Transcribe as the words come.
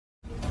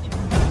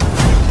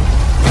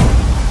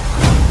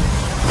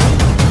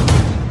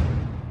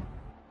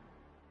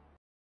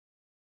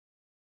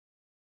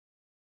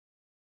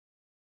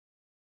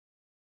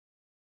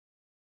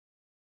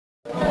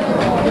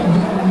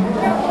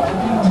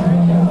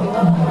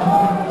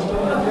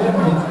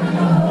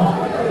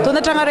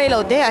tanga rei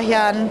lo te a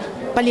hian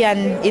Palian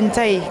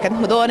Inchai kan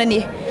hmu dawn ani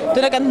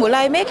tuna kan hmu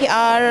lai mek hi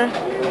ar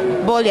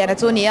Bawlliana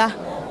chu nia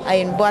a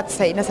in buat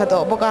sai na sa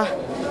to boka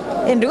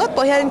en ringot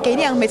po hian ke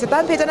niang me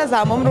chatan phe chana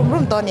zamom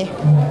rum to ni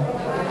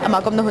ama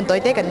kom na hun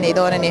toite kan nei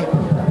dawn ani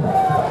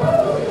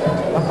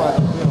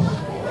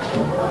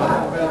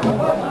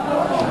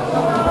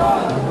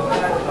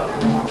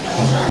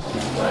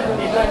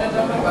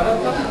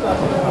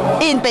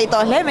in pei to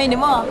hle mai ni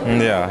mo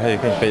ya hei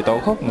pei to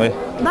khop mai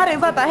na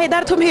reng za ta hei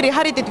dar thum hi ri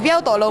hari tit viau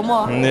to lo mo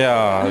ya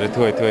ri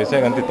thoi se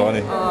kan ti to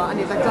ni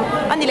ani tak cho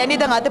ani le ni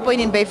danga te poin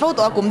in bei fo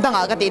to akum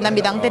danga ka ti na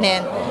midang te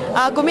nen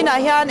a kumina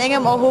hian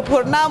engem o hu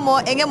phur na mo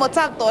engem o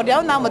chak to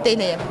riau na mo te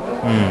ne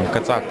ka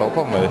chak to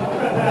khop mai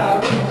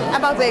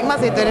abang jeng ma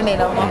se te ne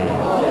lo mo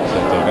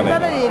ta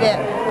ni le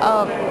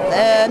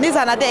ni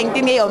sana te eng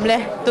tin nge om le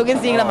tu kin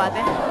sing la ma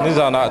te ni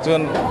zana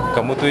chuan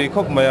kamutui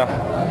khop mai a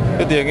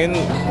cái tiếng in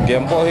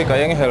game bộ thì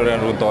cái anh hell ren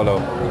run to lo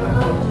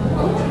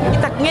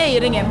tắc nghe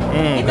rồi nghe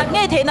tắc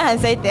nghe thế nào hẳn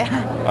say thế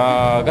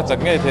cái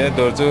tắc nghe thế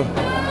đồ chứ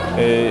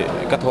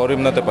cái thổi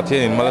rim nó tới bắt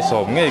thiên mà là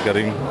sớm nghe cái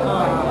ring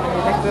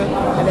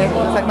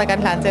sắc mà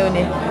căn khán chơi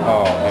nè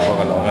cái có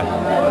cái lỗ này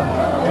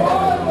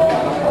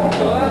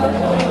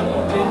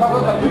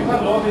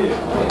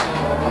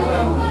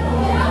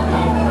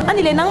anh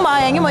đi lên nắng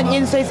mai anh em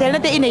in soi sel nó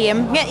tới in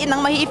em nghe in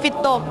nắng mai ít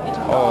fit to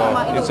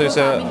in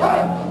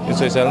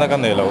soi sel nó cái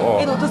này là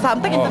itu tu sam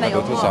tak in tanay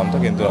itu sam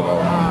tak in tu là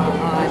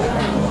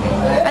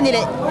anh đi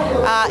lên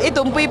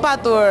itu pui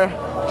patur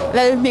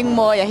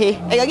Lalhmingmawia hi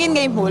anh in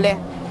ngay mù le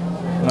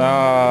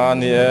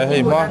anh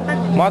hey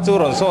ma chú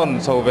ron son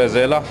sau về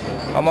giờ là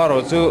ama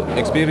rồi chú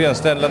experience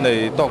ten là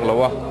này tóc là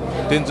wa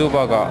tin chú ba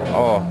cả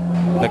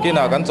nãy kia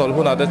nào gan chọn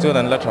hôm nào để chú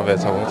nên là travel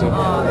sao cũng chú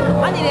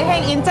anh đi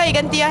hang in chạy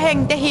gan tia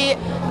hang te hi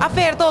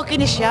affair to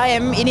kinisha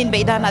em in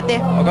beidana te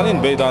kan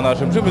in beidana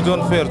sim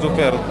john fair to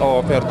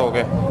fair to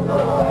ke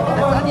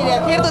anh đi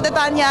fair to te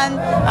tan hian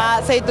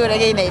sei tu re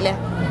ge nei le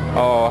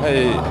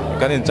hey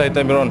kan in chạy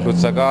te miron hlut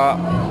saka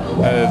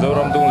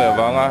zoram dung le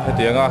wanga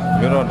hetianga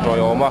miron troi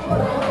oma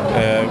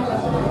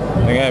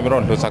nghe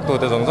miron hlut sak to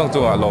te jong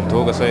chu a lom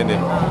thu ka sei ni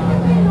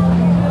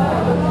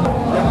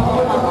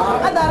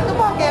adar tu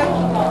pa ke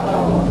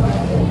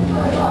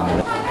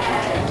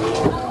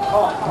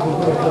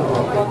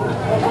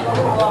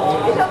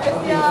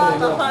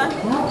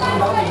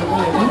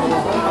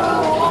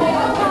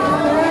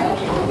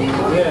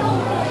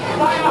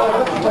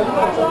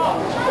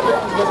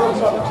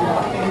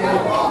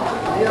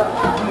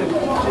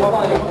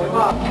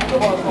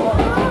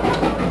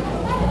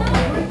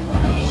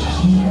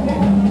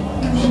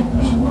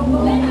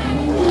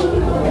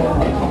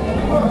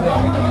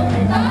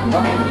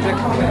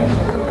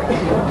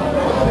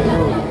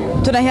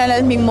tu na hian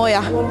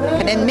Lalhmingmawia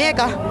kan en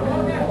meka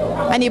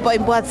ani po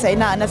impuat sai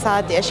na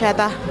sa ti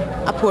ashata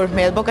apur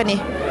mel bokani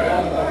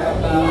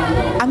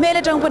a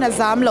mele jang puna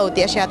zam lo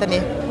ti ashata ni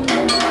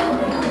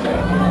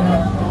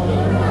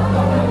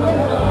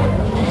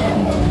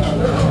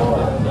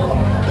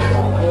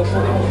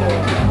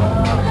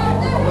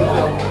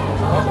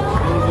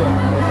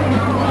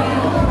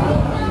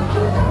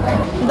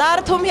dar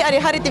thum hi ari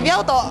hari ti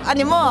viau to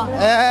ani mo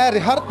ri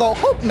har to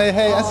khop nei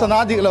hei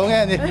asana dik lo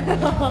nge ni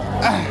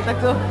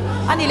takku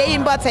ani le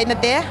in bat sai na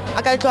te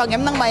akal chuang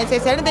em nang mai se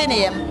sel de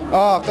nem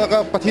ka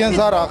pathian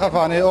zara ka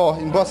fa ne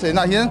in boss sai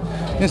na hian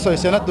in soi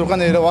se na tur ka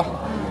nei lo wa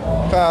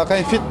ka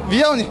fit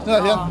viau ni na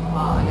hian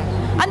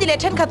ani le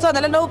then kha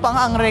chon la naupang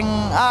ang reng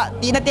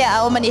ti na te a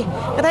omani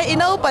ka thai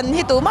inau pan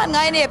hi tu man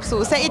ngai ne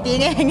su se iti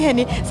nge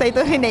ni sai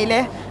to ni nei le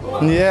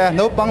ni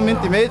no pang min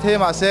ti me the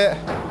ma se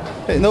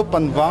no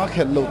pan wang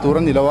khel lo tur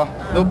ni lo wa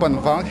no pan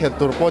wang khel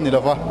tur po ni lo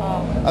wa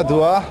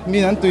adua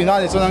min an tuina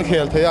ni chon ang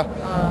khel theya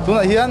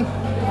tuna hian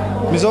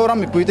Mizoram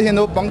mi puite hian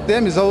no pang te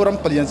Mizoram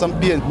Palian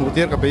Champion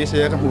hmutir ka be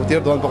se ka hmutir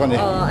don pa ka ni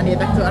ani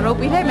tak chu aro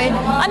pi he me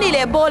ani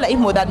le bola I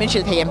mudan min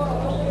shil them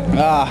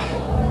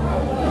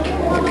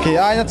ke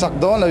ai na chak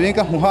don lo win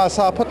ka huha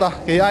sa phata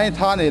ke ai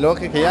tha nei lo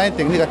ke ai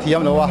ting ni ka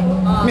thiam lo wa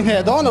mi he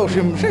don lo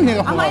shim ni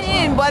ka amai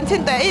in bon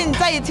chin te in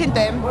chai chin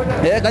tem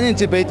kan in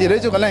chi be ti le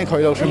chu ka lain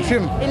khoi lo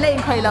shim in lein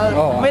khoi lo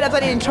me la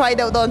chani in try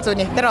do don chu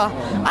ni tero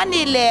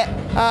ani le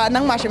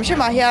nang ma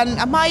shim a hian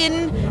amai in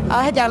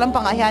he jang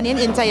lampang a hian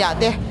in chai ya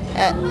te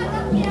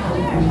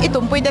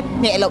itum pui de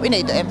ne lo in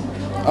nei to em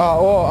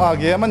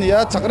ge man ya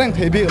chak reng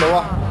thei bi lo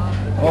wa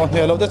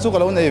ne lo te chu ka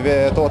lo nei ve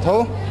to tho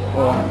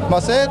ma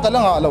se ka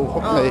langa lo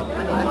khop nei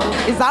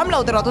exam lo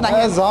te ro tu na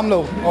exam lo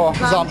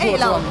exam pu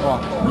chuan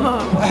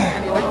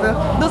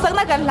du sang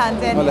na kan lan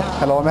chen vale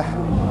hello me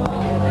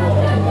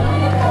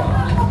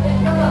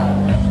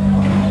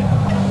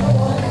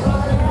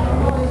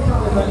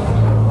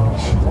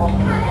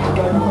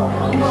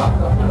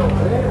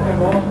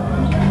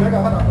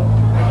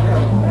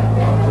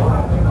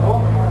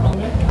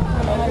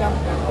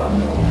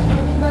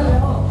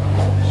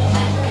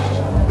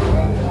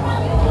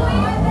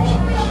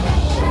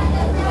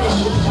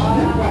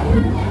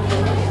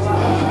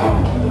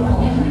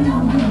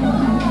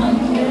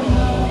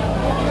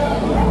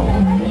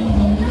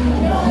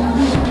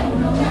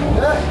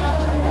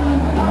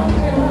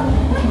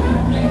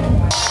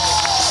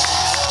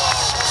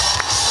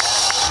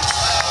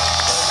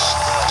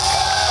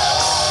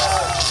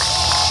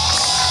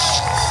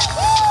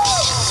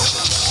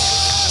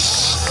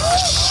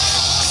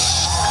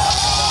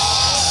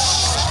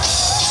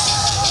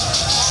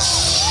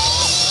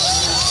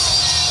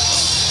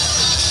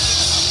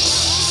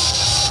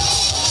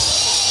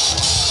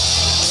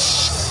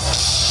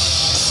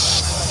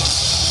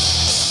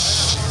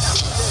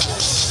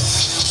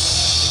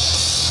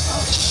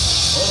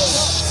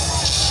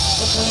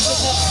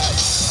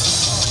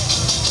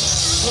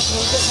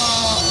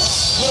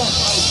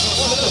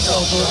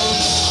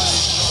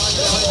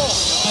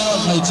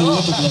hai chu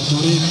tu lang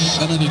turin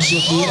kana ni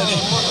sia tu ni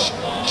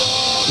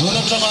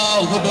Una changa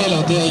ukhbe lo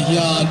te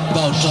hian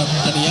bawk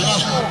anianga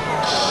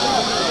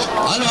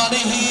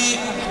alwani hi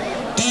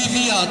TV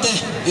ate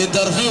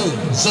interview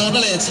zona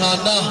le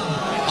chhanna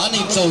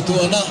ani chau tu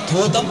na thu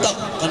tam tak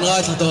kan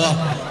ngai thato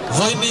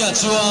voinia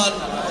chuan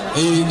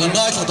e kan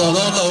ngai thato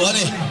lo lo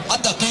ani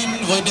atakin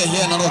voinia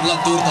hian anot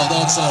lang tur ta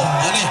dog so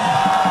ani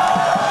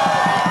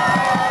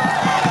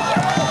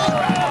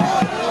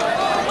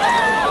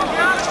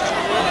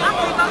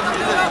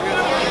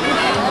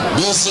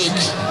music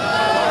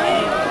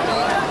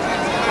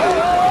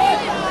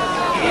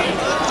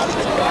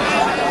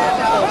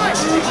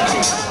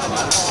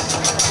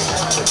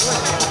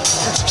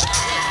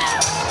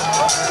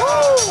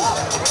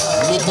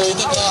Mipoi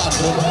te ka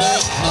romne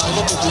na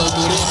lo putlo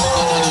turin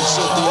kana ni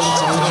so turin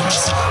chhungte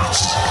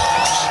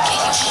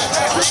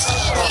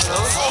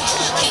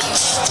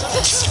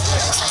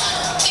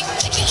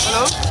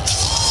Hello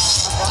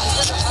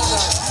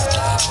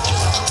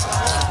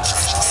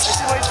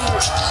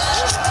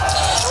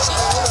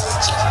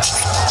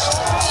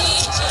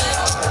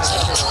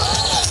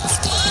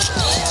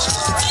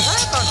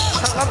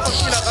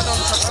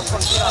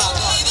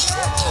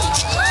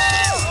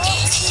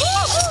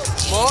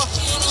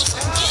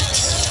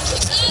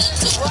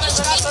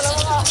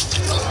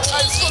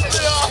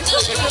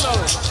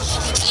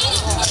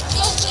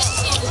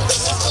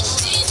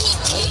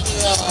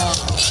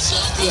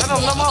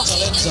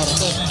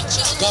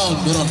kawl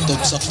biron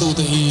top saktu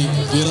te hi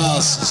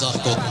viras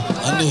sarkot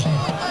ani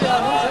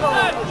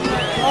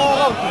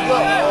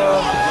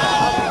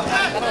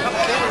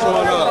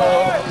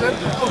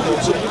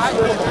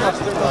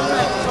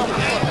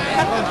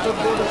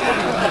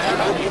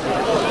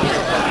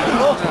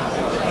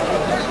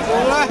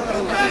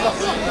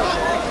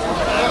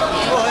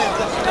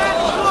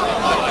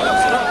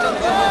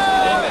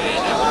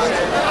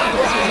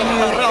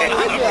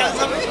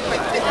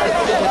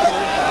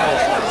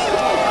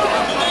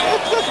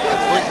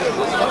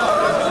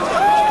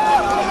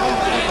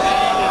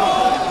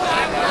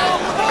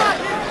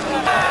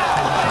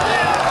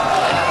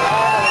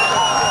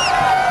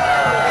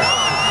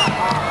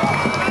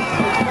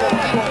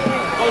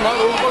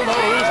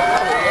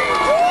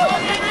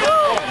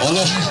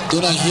Oleh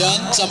tunang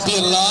hian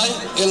champion lai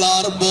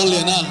elar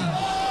Bawlliana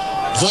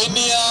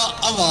voinia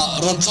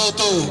ama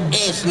ronsotu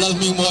F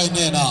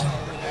Lalhmingmawia na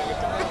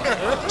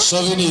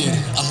souvenir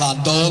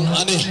ahlanton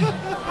ani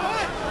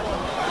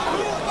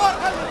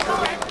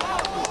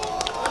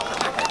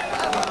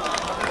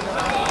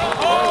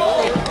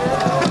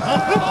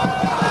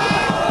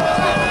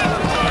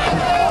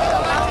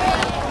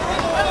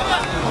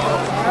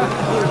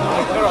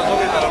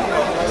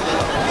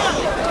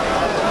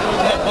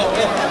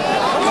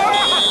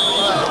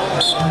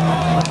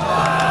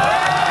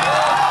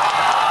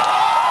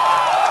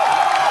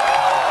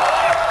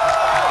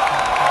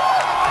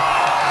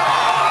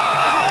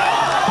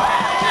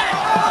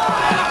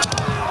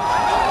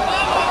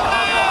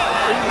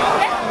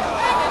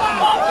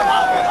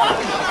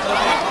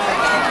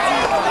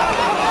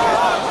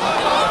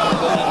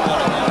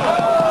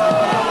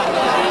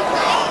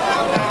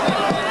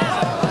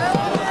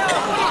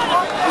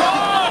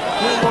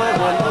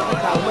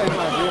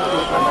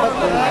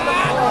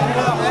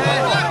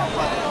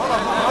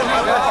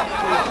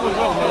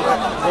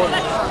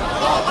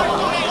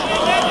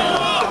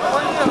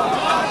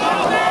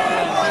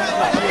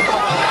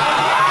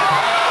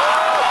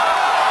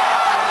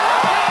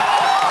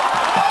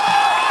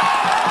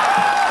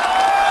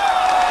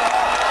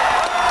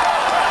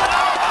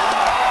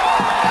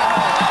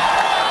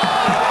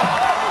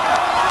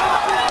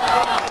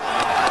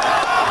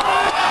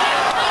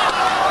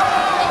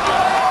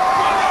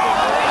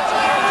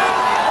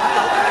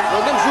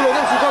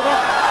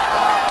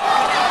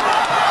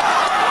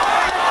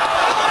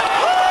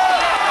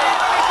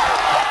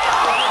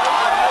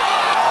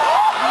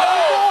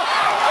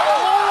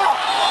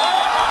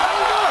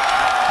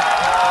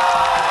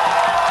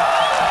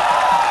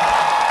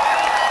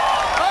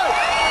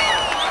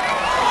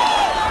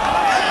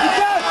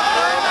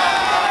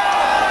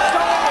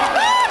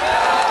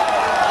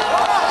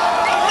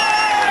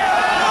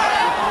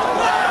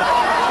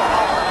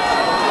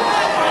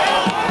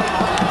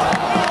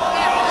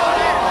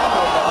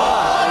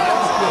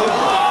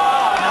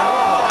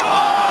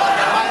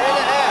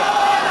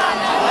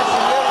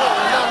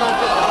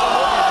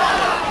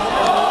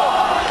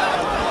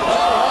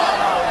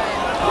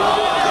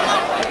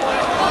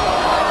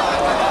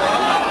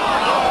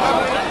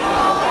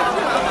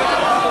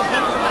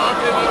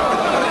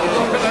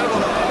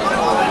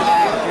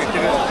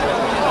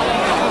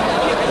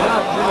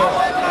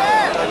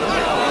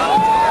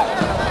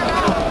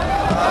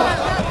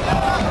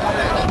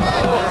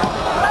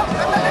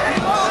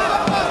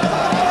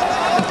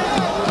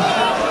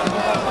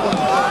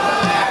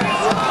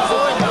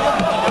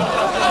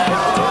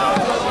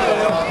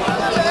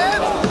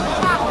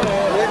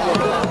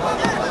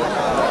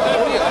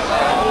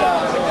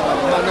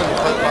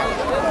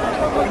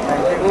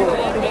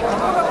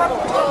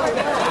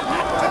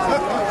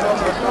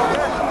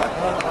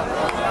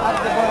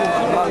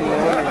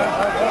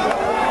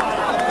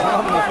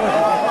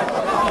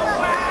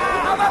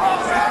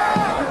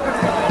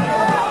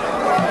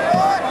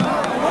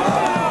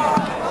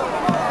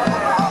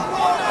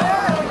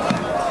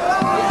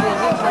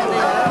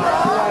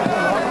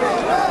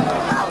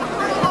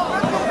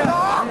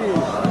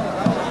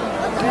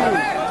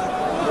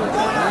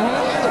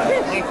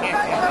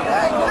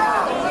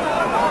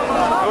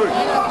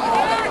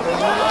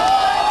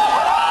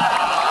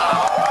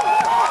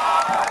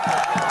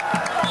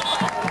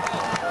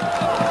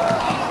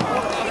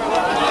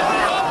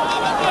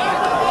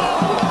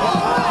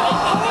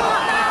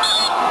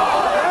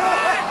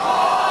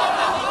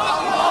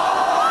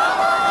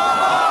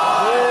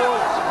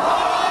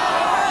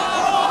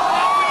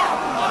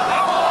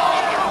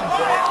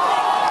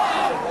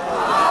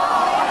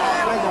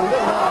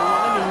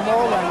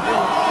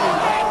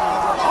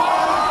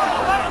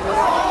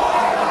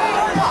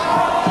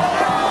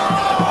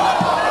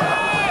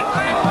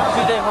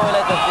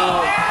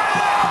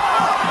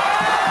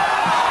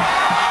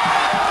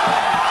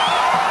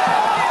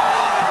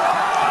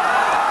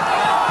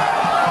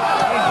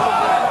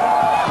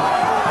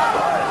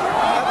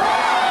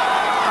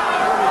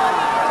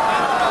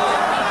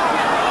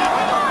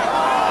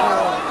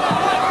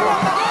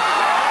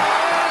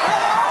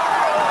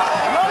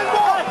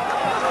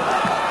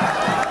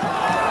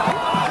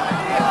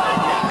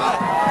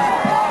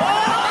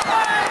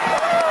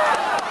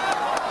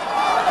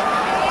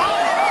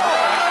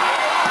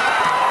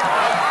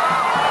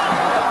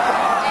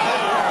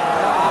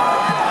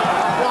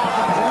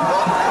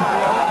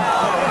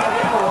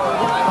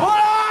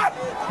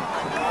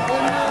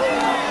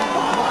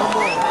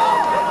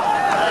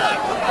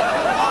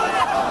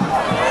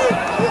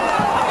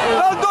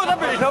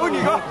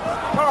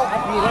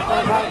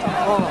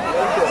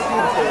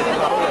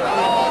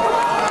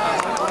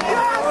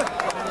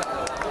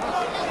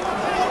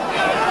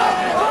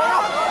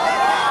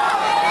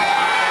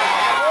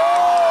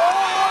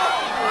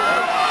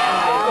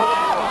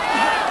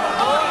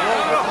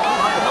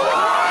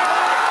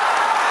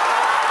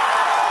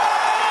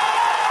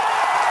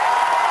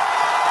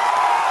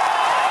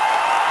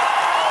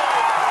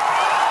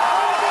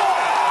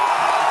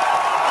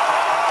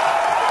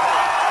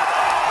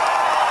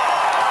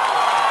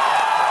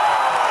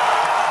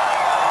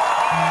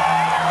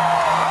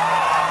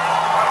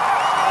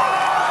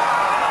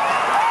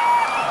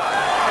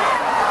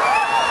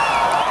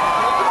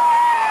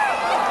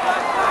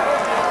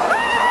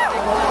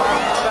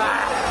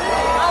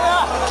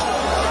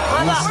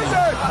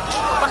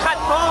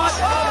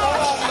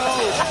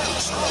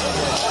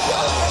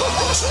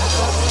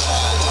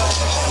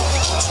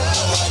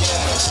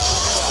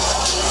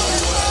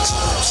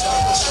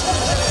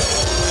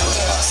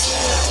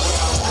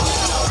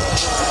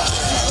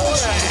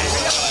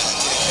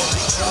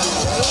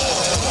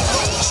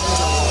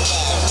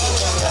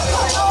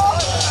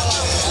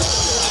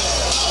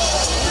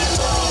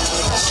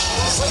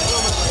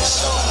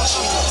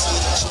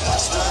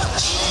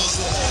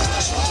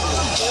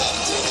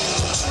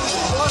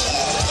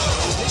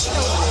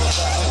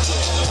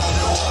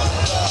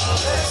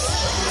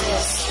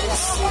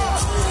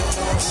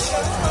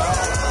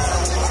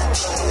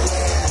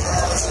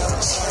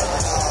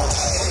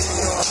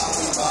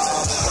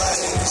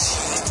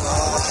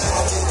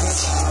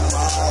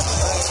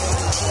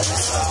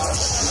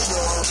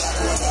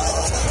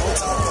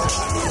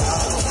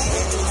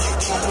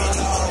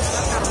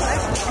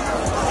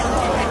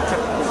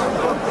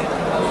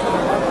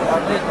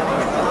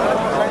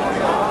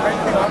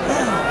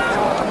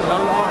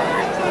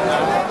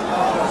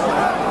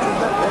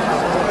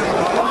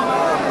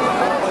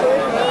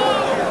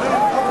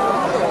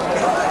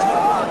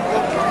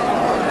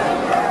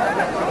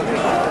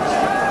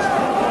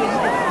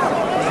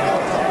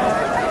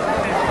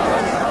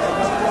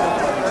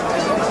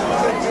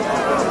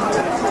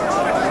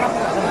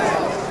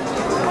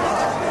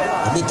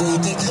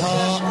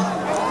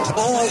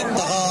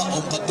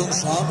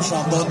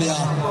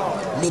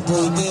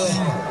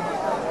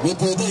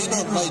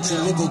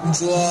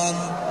Chhuan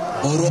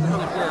boral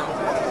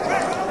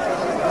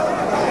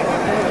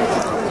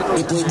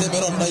ipuite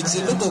meron mai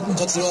chin lutuk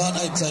ka chuan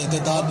ai chai te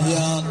dan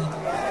hian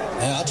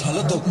a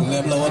thalatuk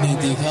lem lawani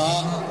ti kha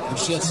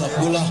hriat sa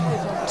khula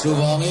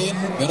chuwangin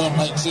meron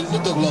mai chin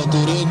lutuk lo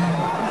turin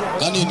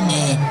kanin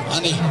ngen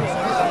ani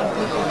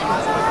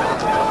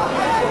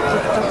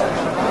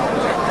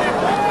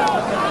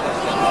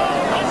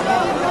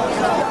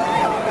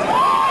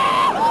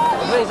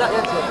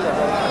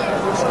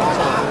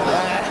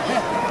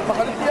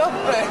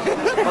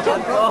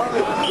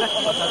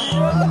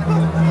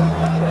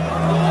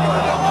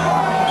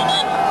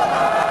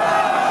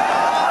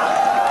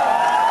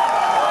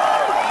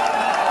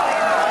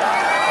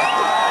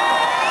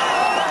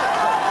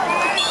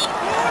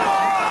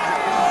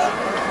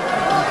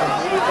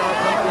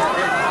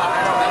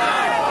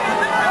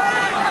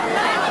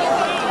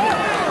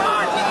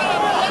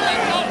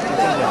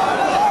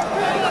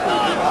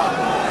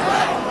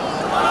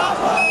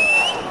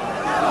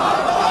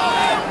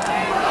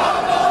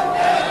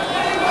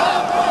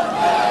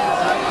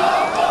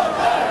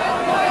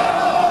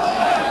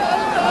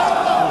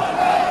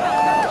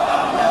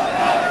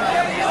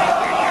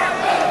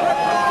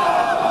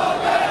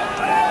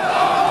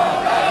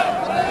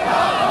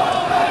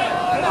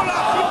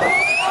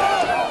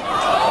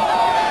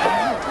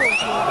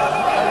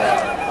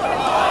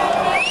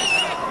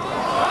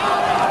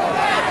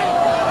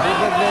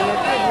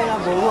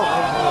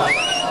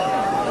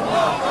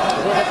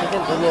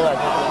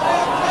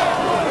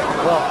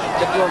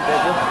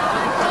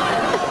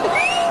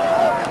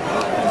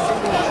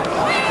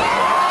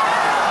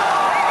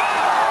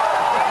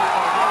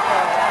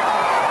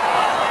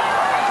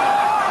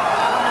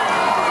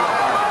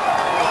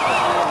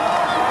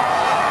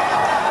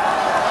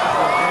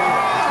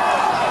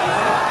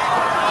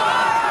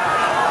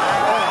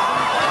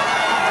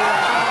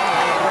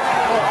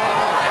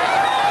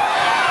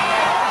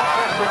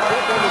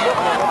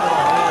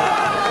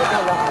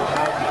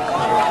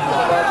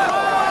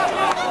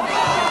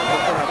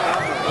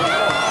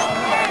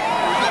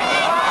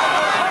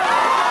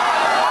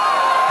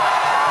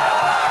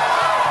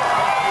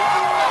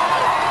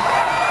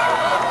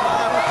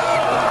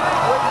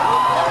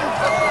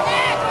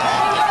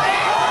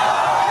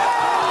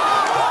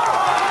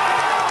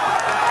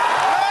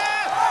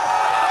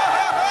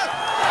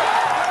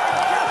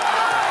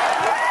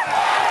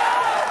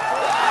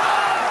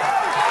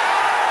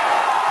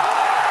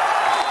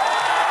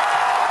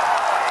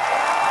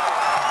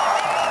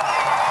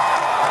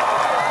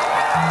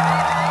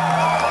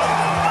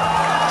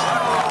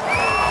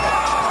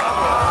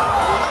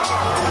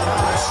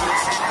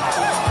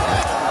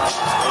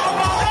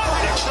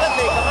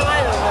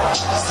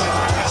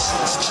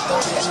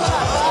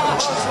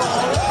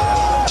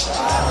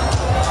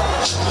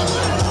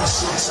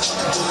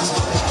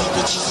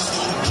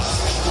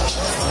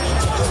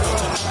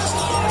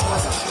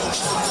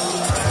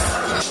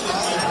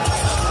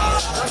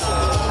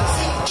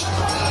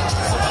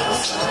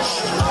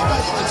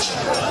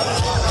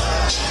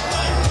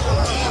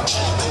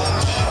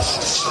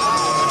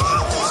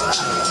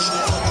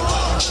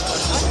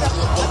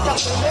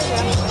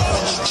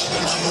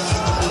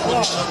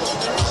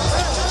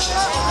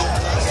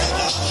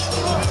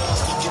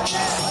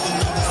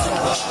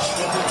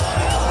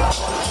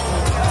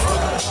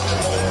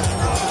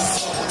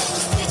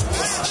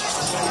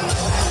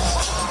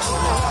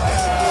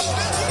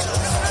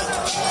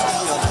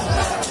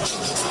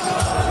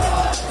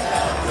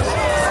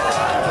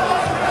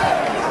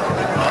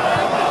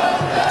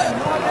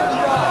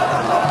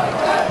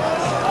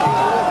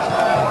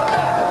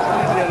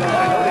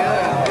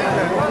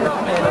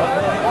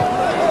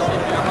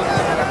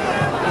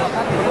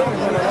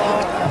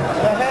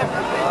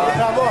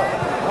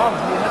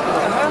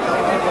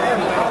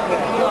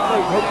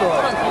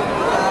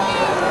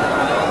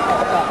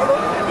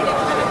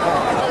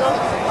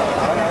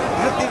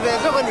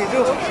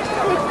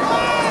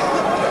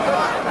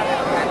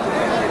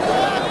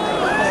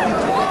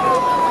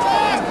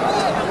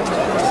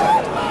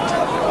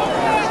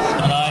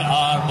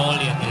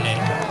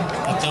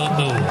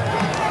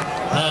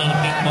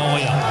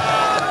Lalhmingmawia.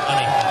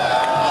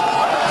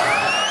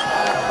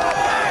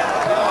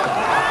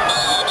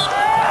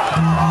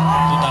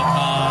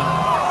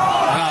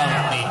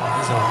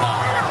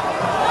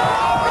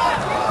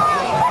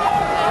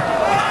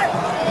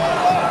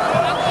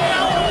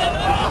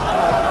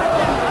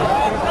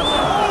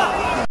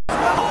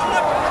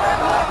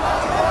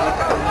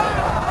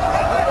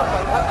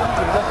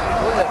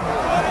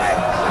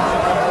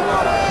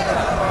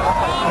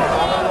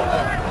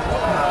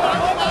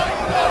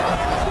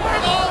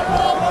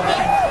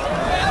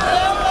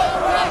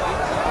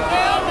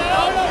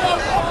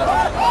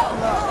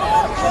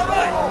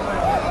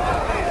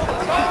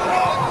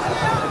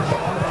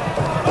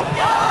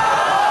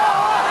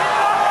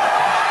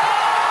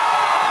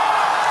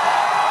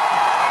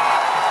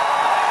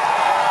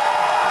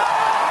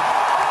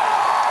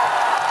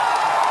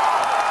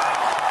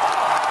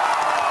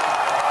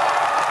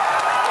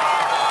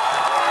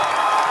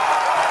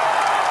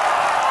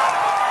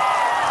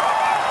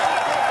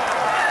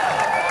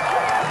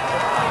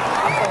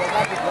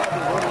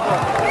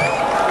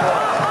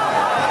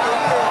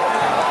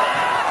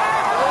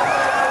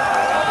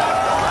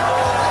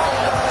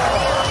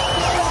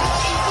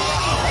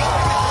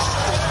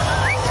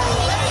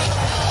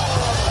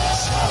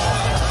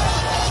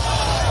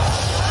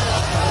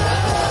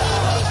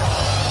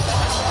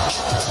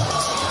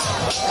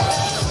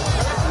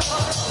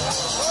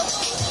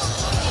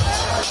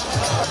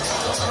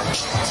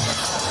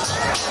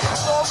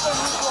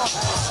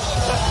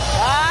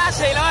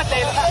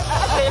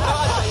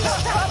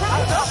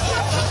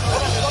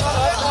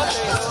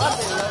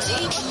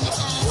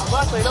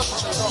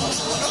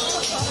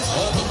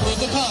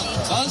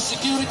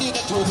 Security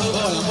na tuwa ko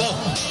alam mo.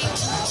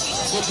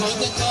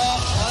 Chhungte ka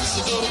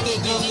security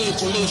duty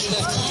police na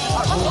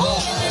tuwa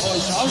o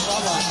chauh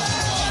sama.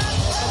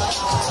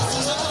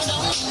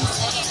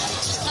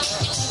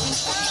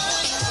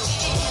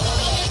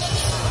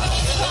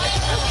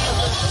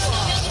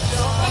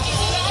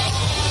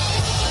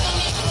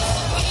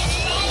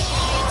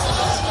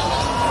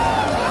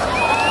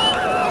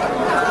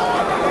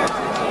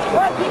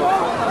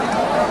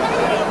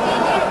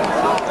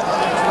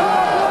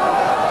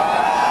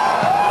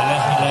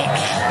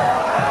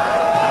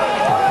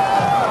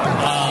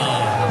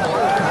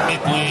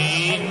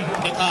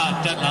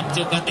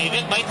 Kan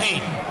event baik hai,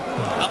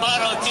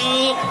 amaro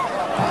ju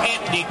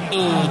edik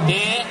tu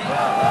de,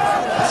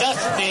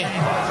 just de,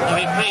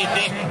 referee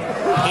de,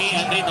 di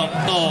Andri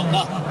Nomto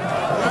ka,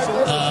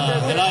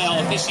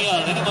 wilayah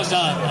official ini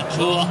kosan,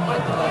 chua,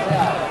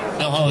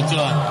 tahu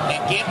juan,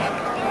 dikit,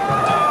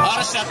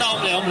 harus ada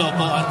om lo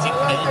po anjing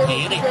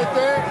ini,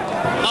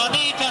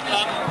 mani kan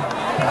lam,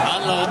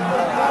 halo,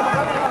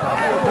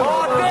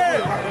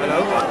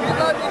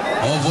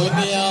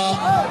 Amawitea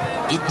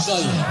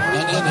Inchai,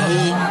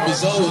 ani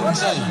Mizo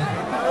Inchai,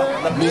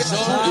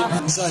 Mizo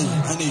Inchai,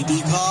 ani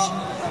dikha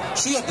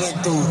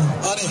hriatrengna,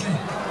 ani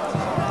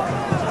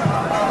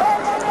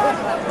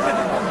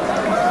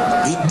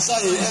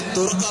Inchai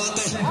tur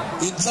kalte,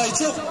 Inchai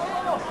chauh,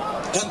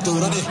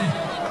 tur ani.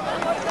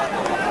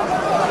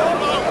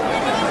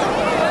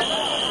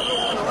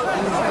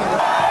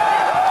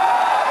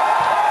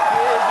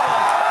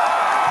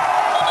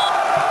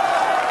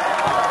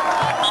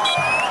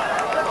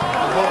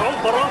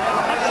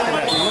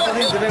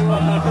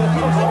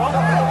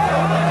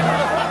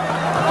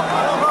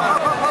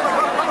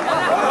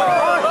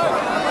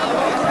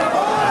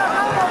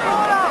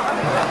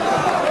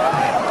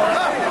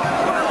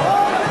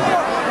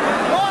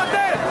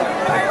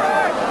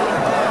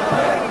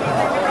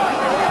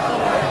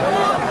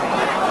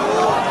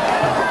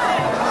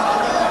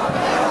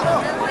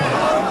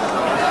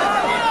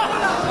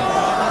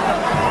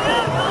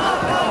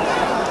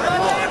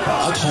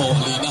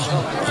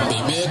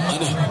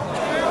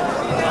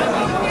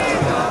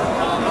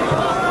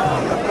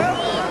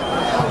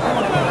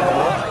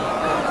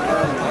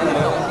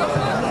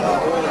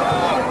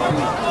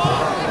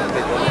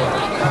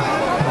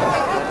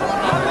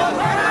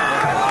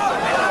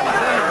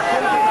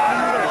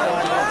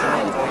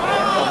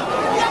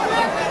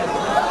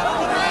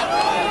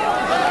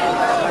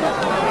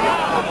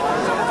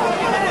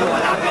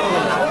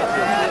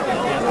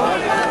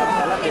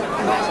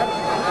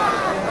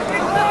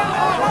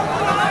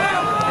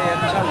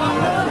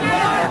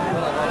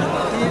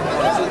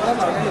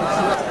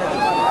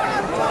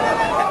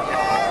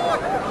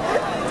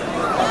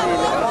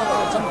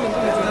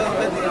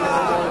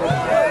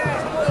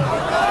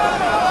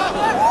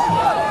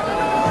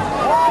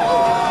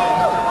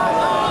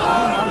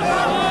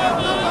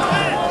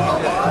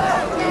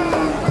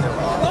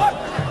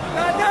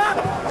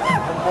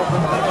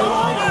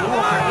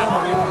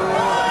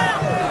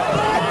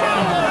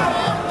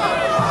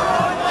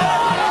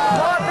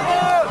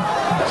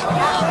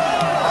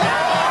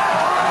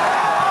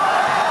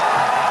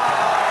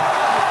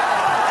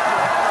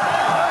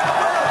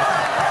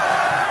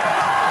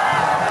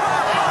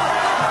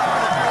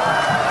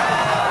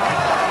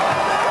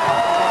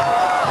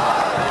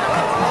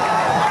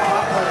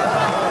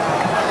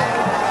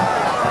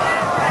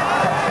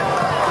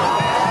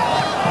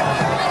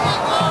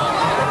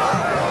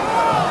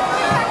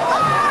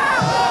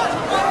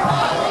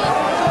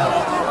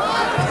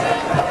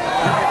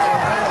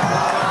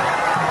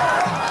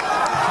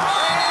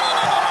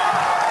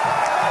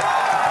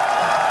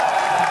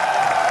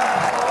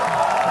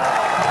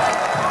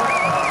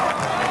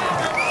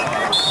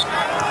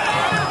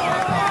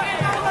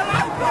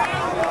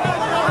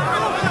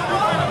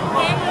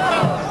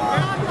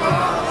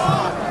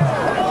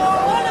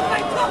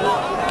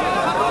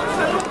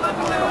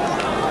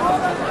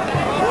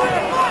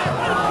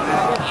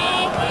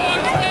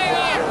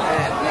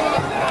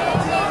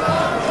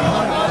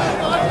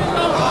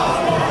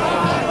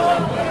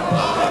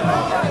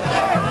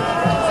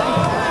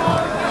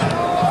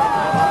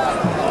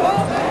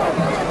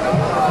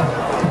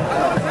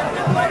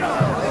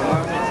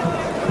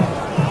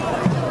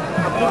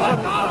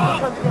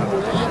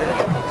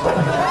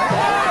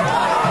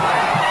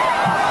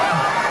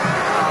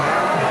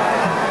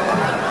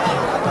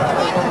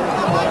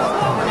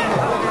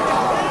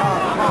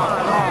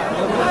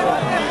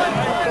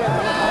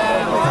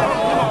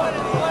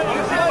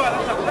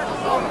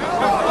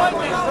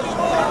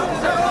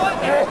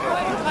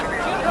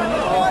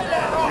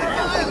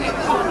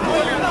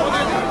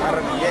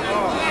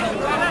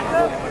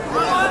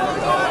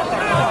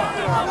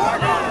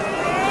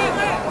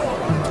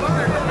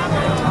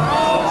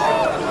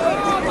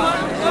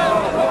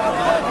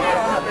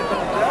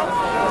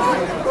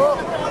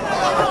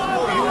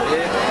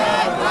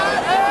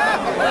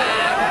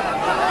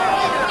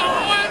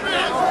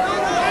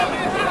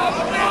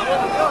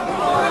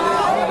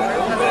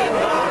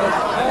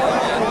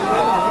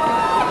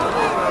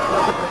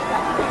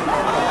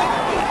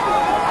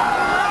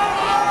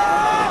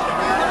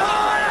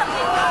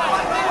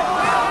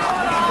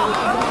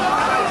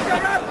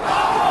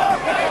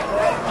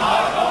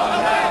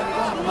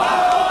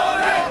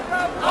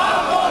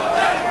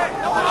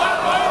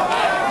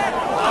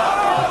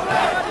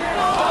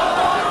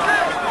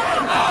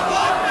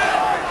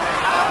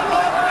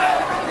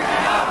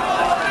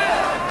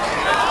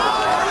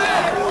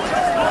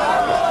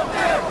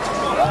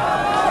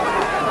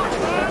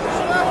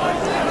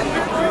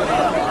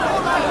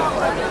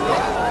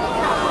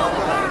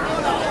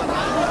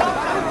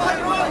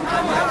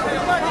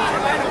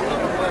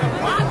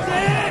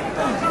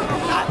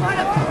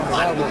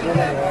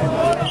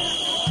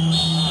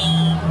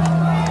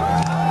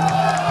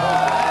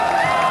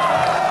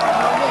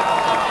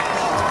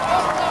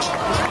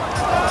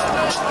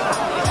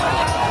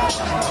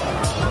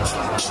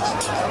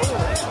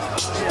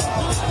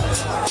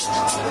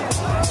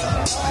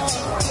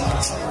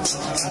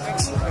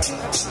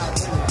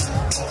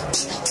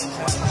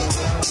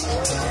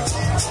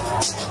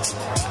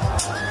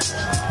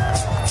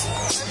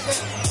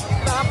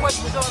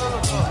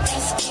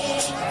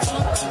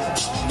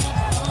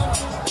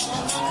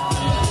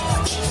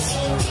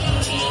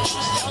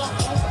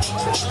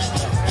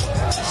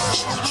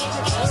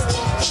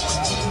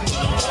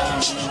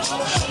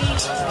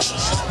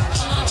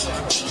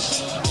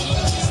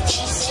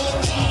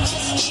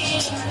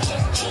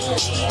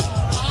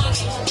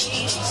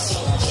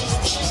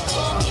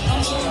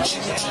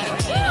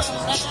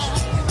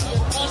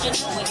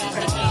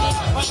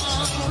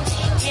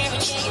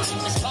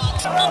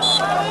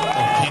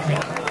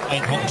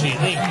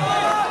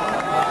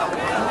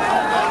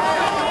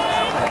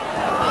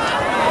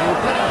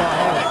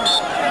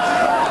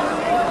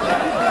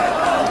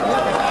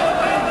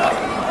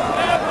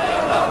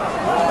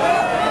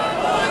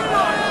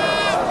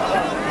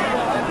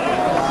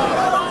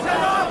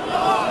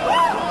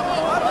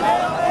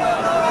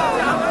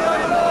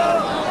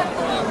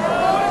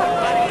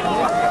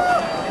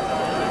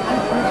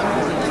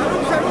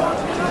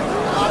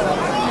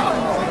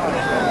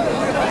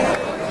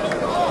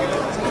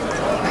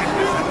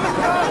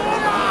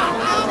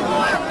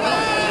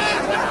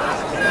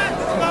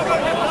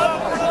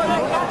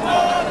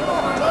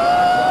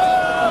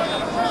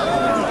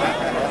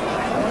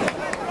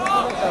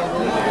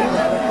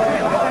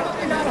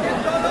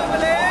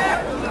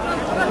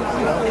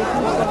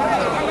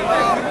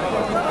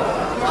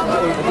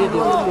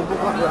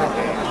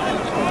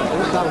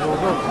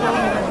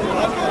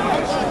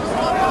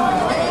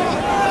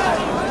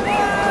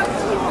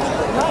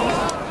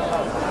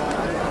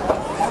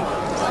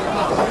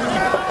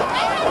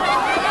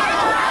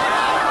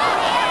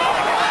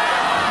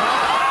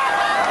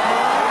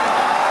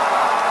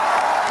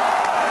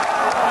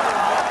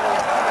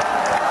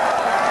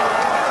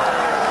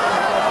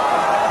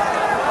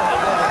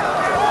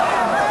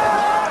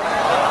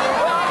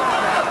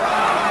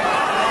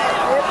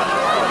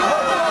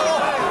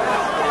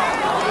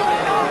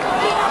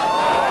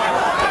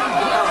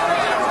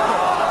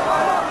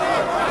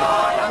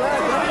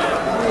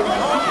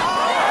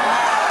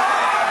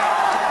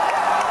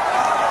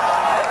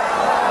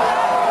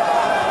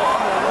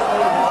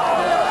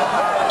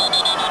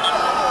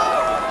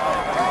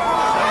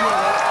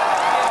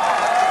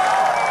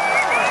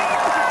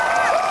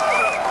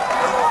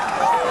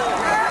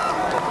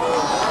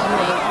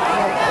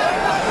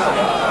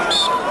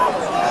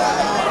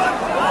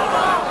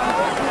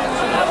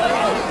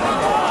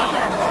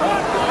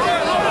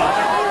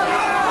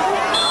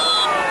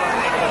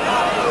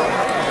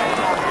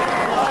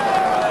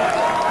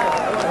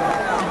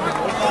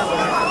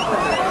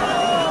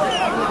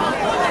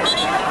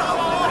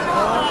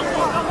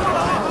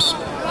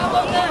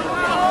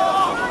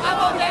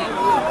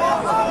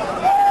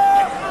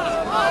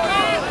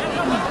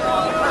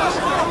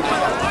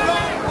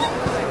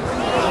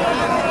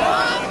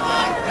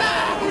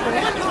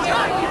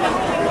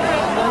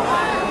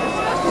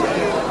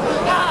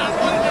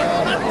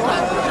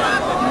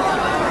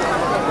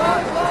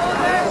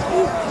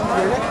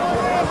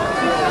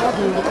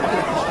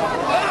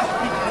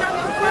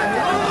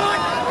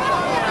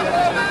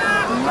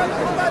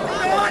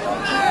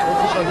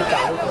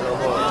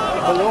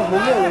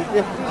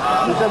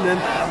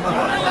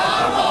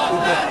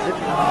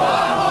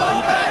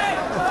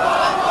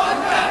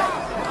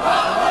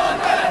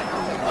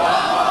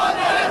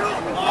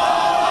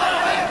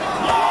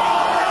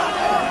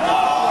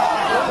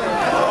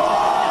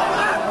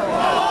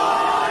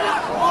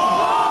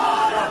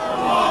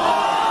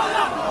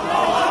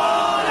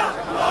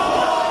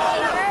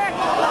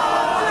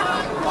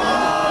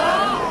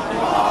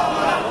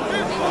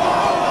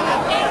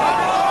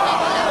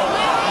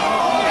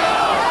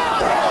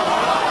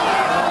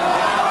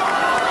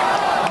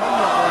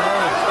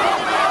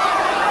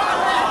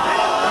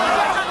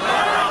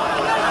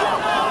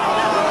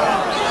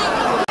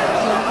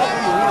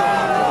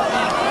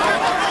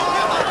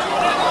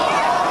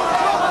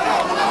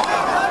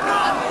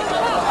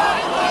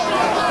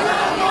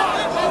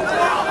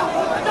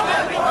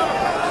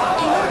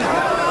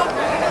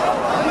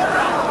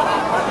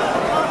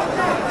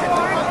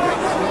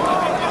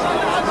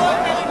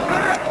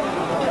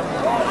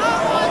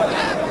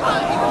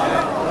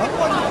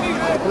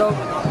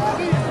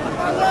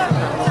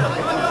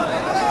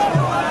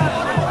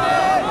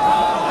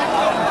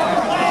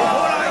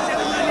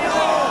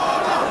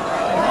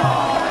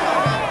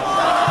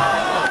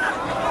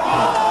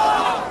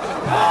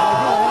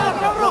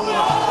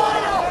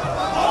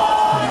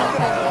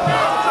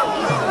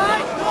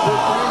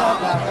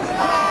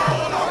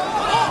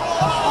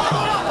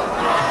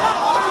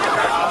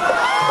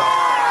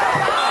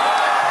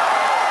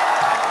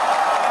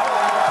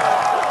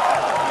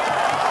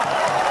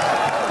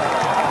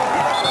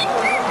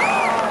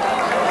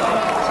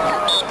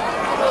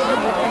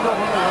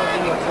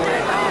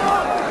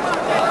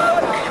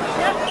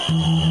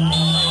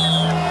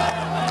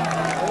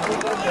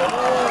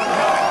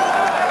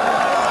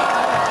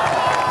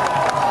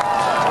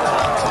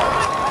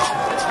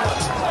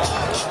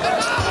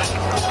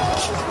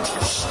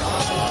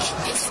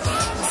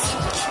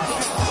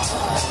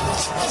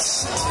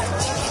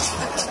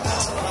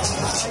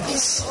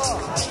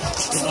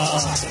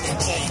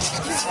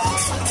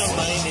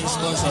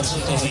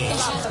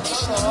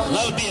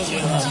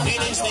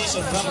 Filling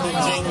station from the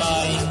train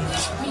line.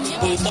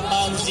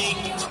 Putang Jing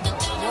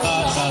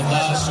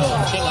Kakagaso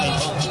Kilay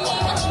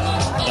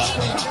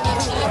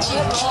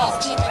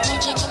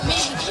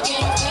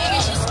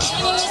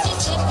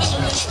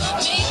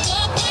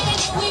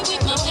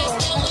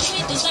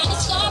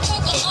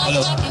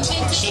Hello.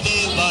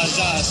 Chutih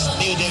Bazas,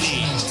 New Delhi.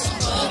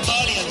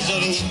 Palian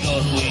Zori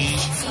Norway.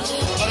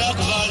 Parag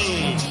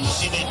Valley,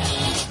 Simin.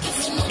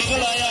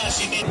 Migalaya,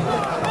 Simin.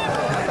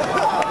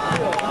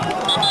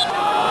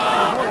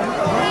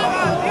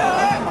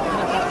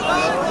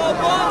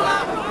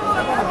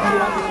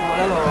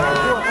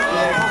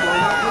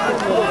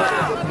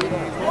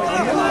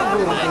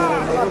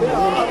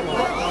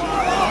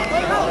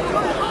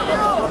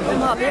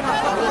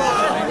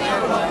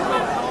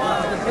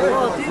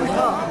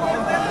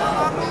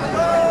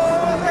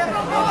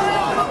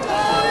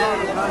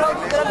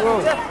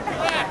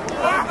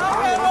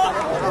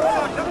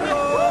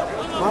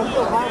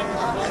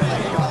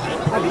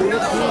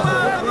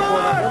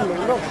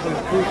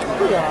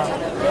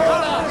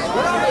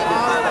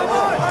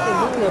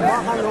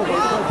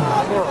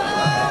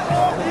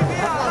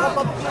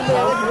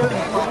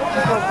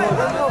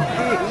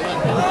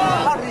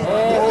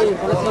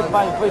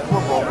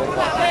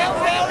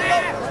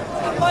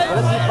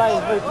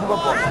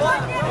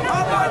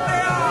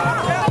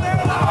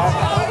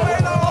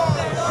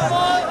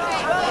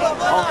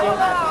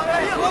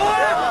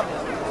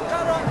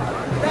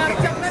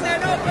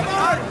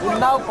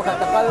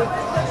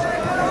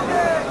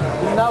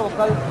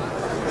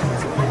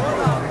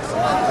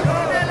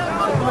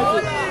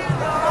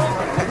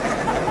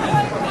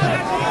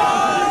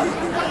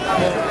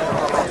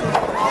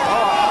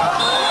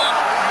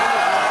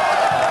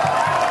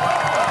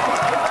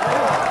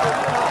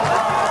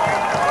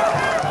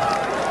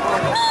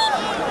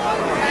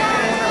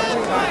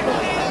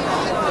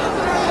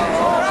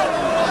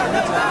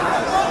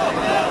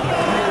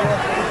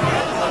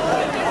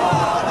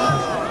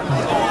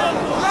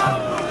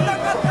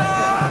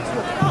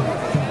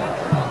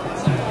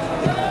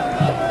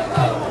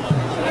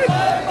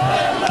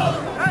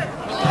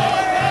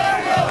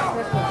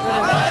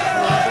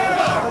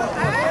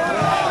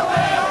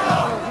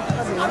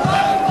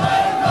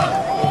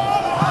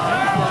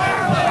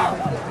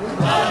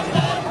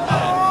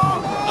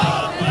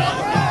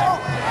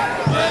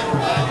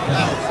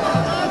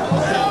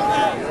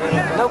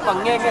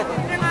 naupang ngen.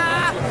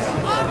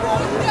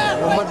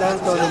 Umadahal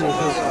to rin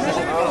ito.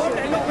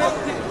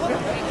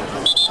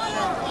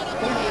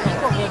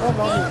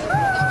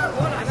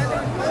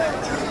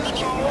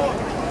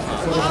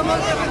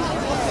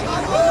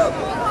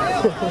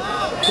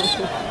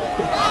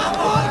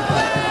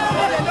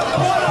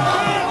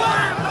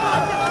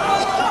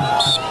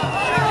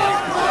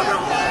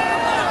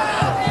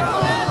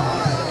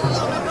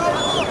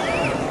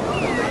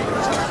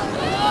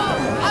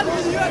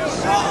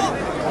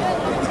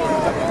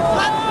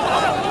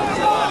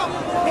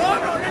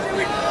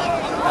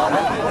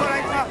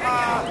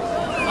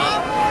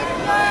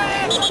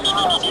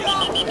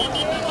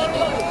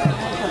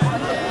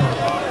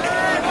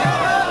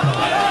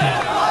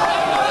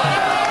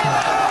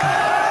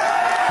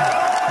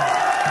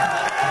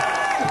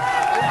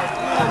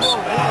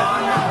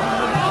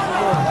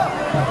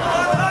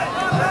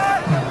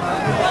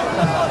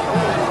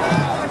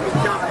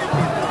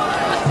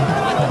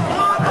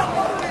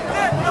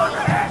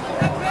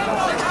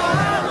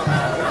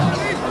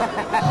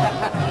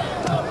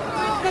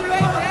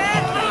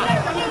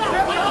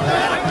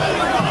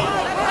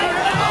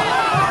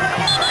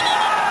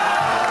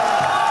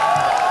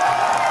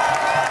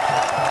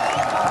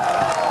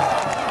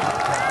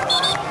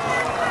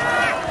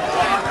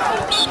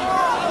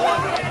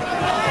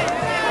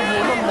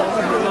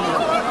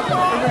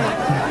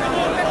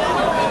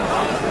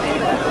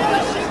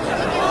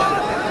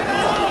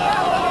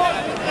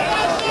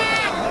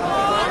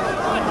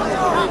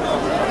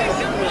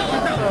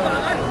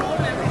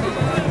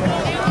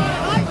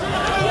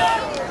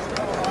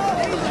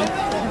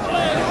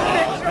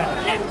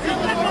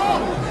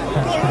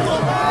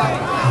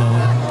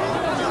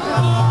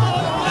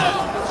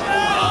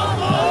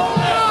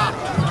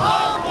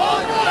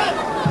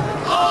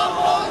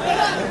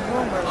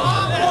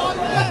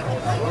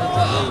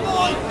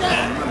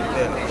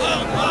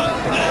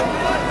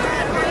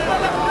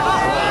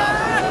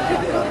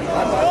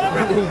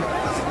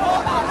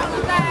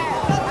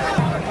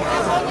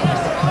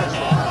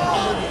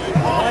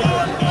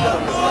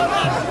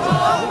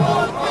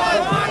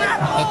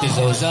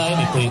 Zai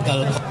mi pui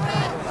kal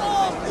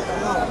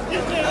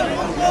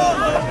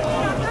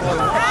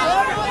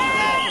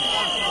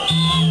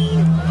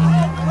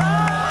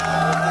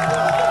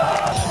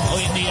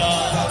Amawitea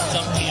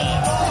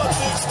Champion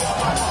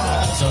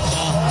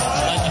Zona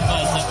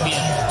Lalhmingmawia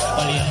Champion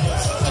Palian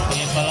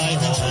Chapia Palai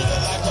Ho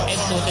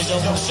Ento te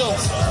jong song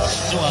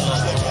Jualo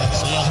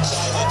Soya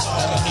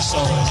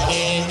Mizo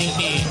Palian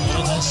Inchai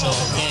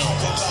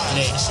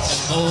le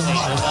go me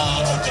tura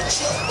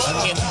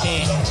angin te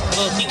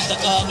go ting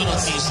taka minun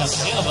si sang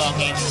te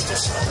avangin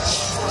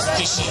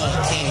fiah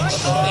te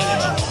to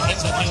ele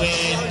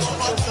examiwen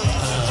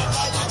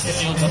จ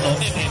ะมีคนโต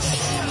ได้เป็น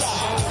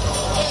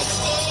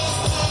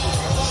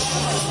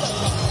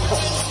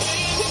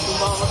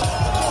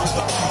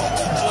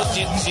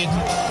จิต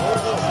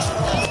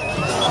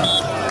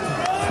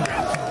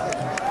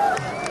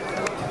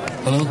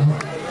ฮัลโห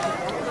ล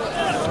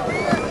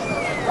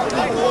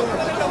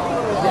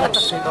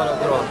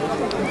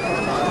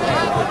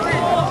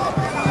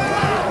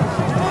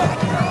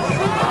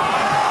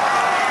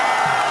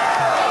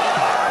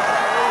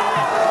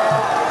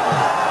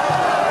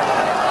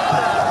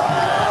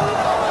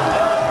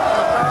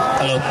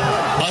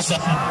masa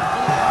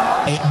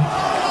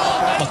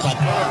makan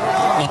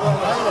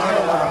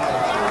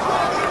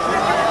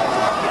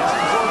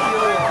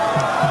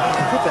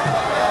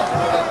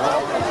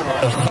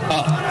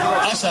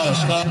asal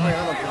sekarang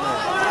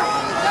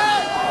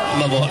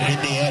membawa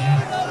ini ya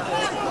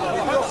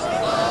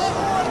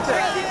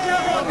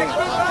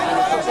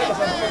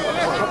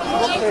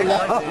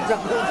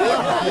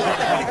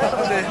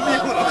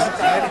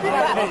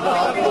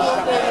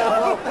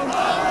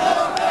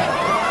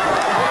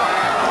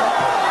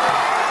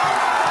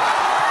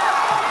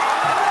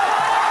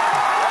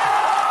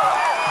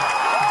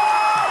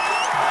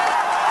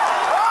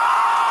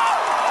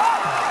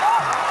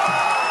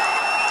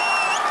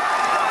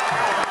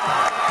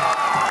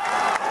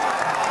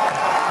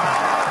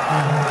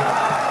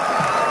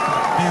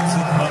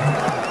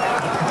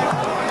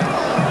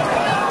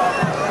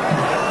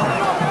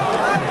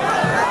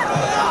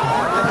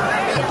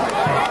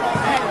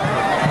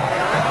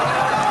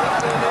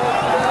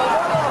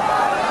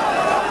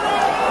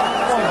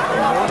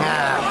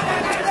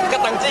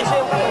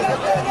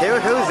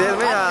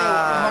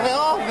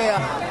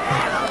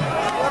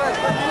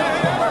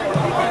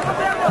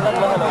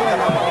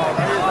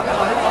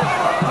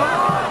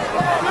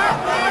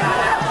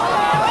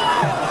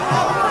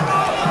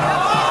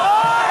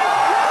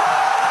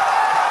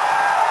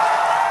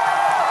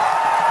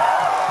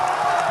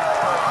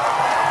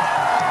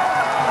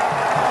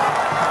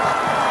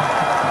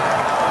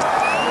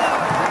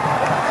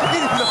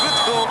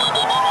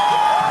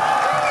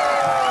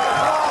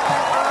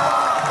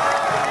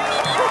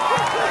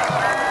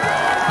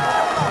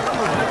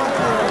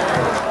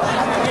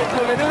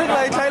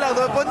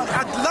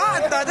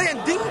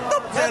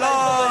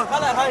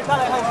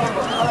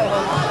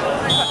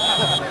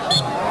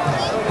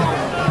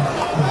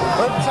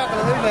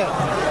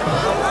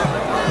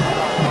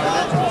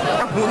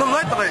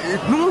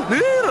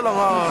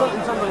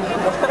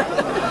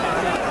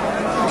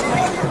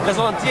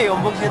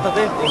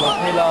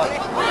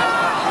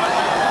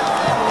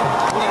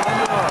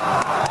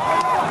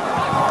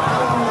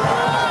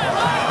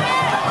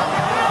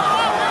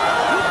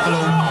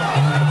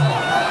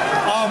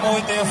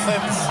Amawitea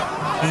fans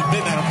in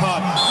dinner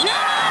part.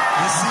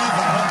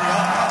 Receiver on the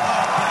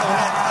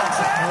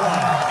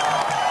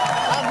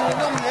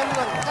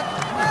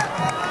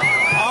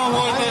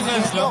Amawitea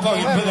fans look out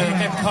in dinner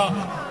get cut.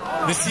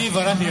 Receiver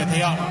on the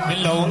hriatrengna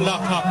below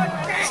lock up.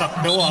 Sak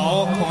deuh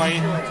ao koi.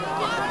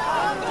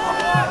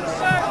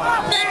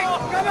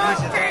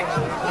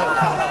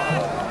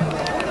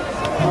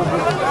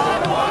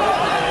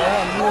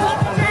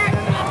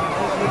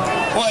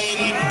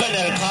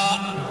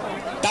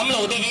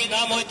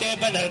 Amawitea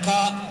benar ka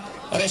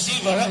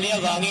receiver dia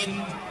avangin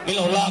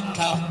milolak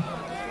ka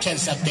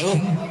kensak deuh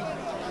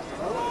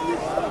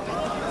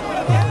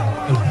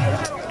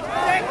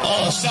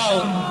oh sau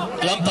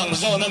lampang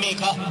zona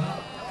mika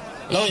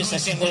loin sa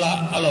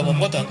singula alo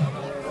bumutang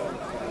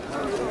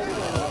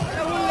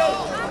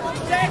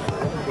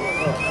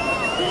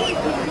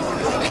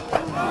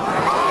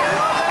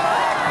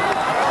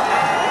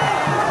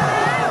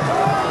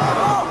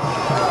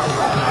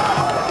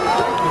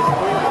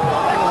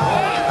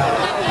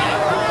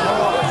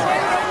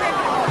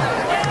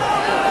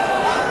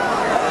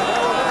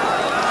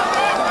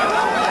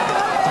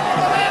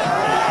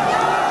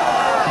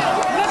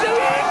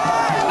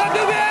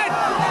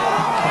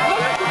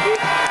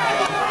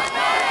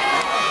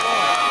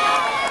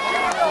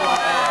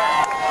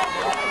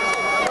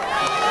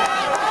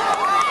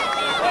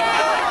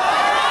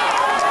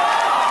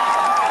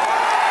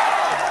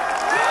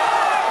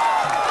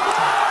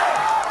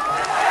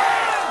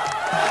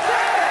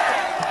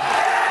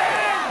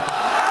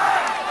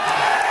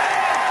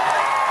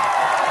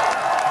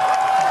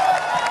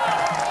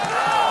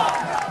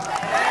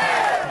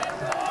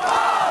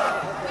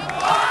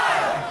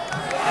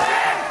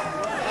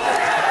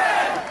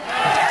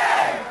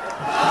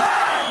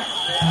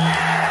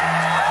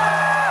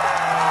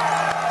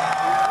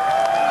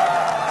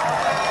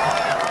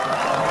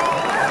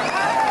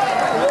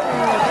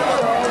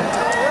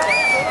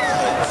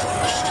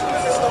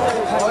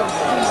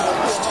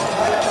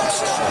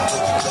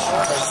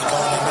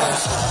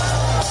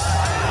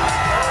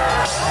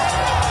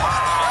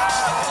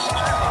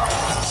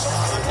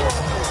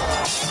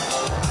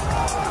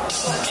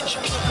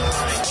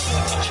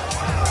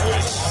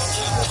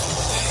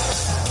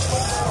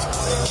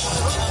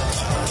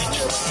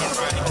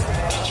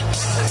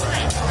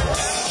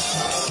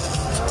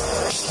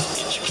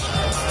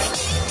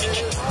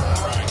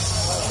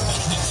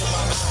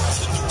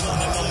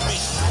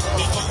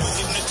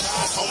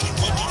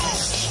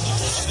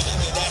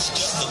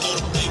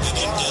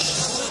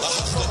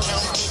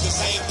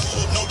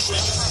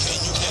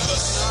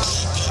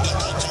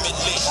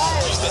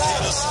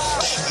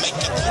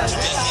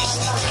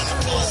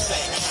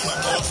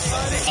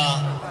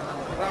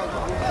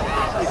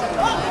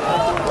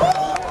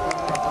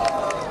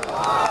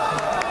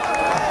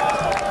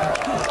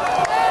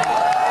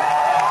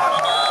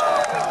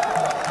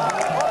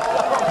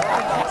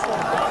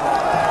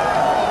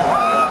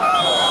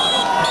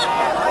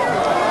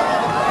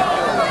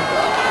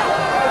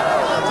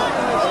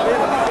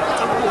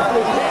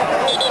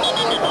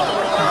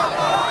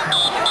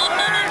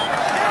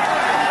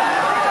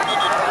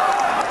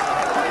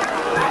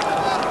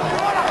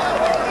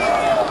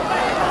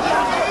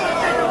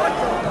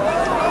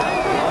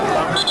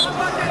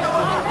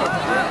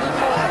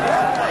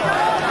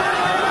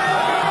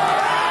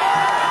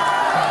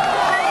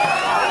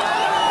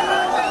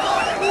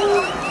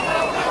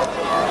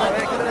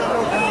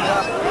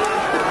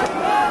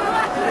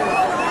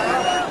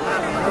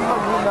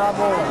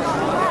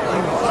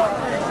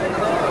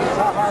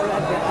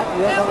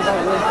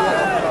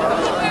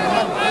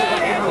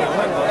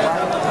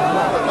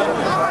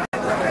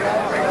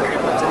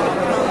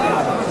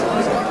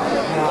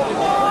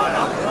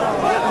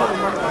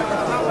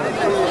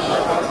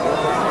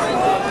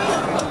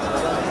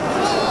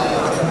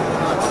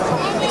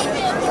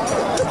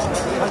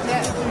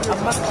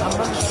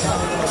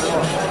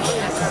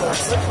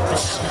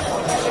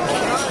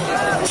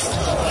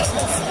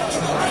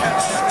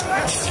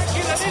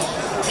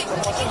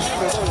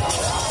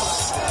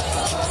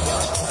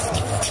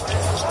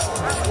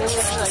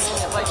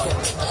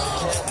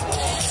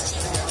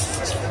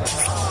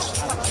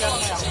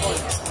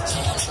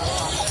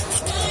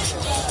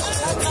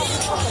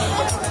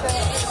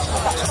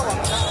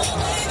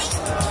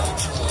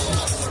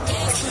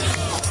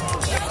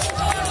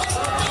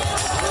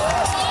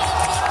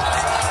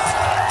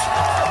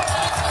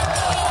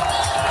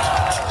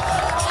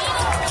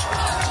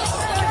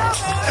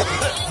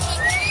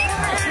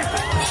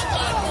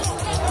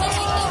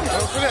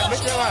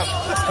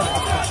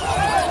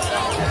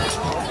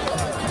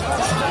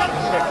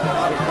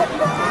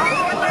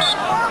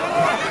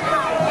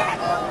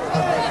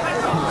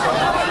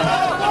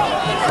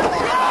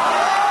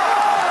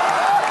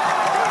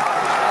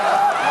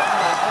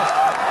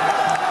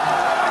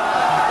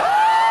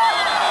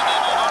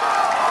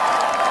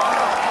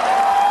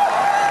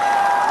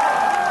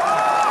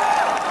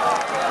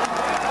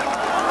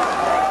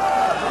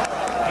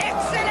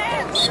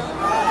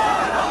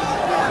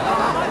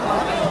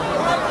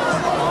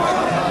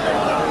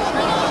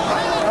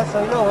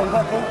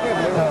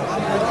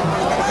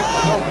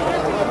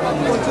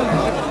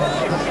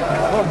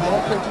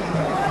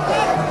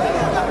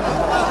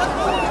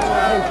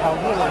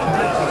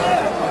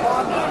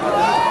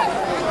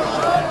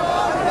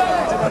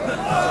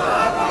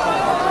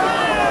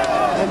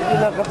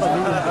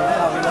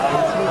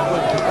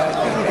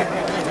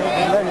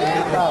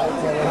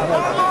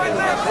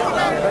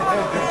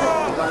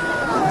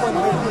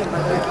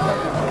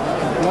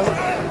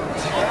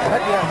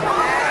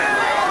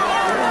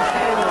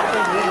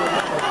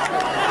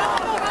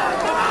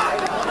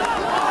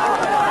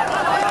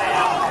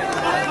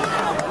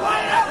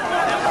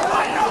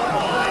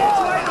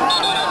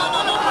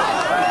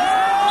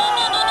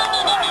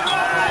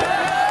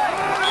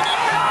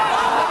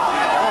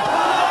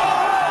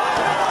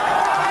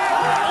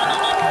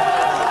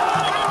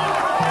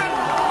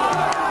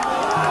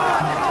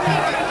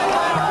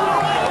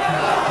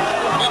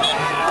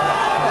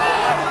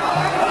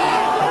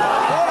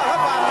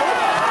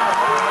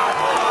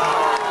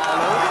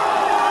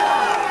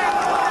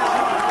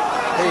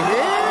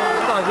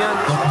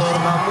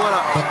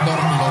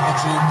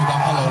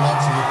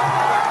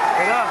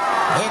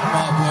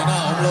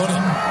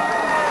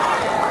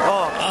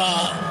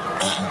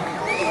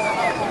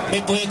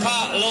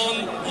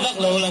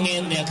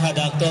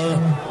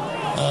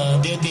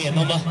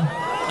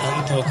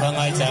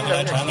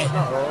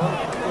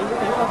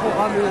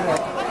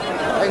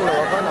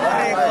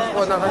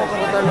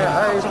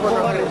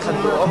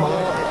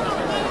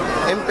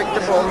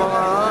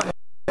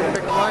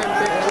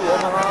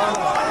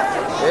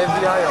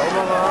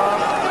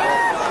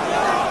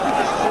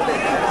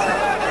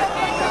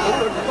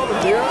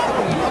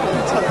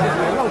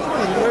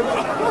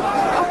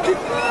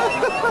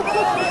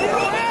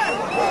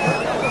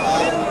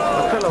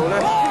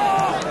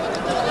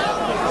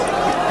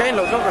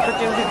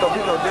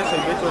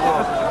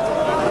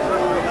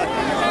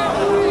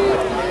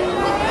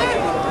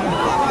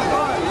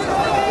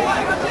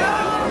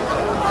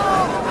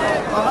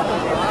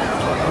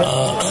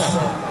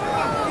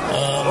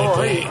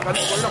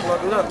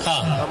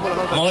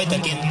mỗi ta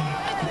kinh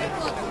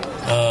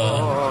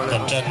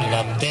cần chân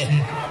làm tê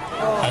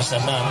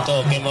sản nam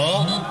tô cái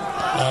mỏ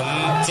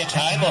chết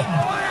trái bộ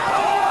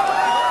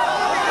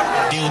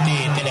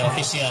duty tên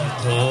official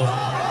thủ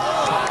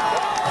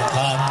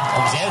khan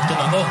ông dễ tụi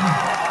nó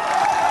không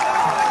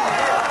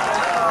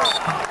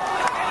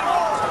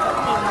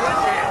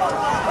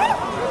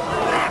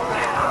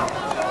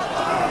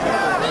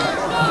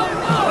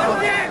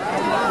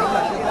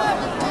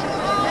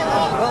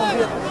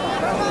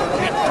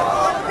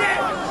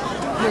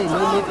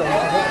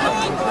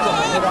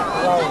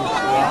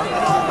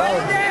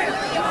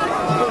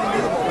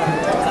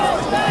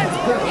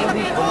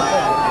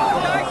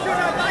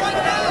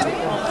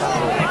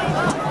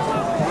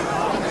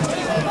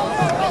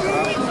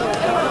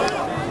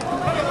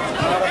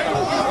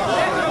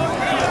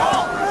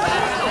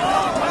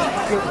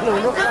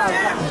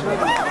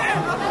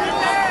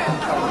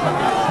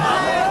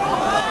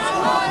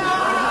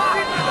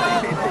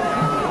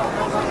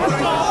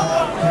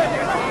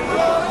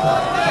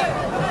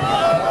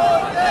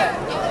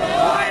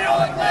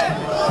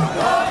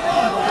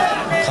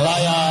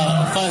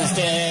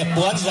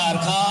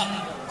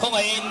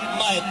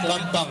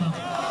Lalhmingmawia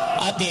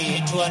ati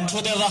chhawn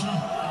Chutih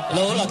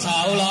lo la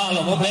chau la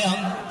lo mo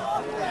leng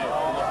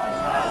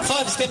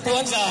first step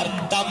puan zar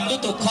dam lu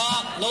tu kha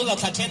lo la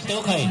kha chen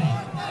teu khai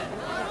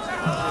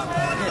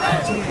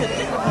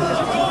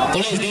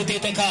police duty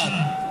te khan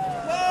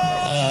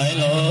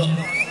lo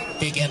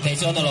ti kian te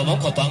chon lo mo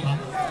ko pang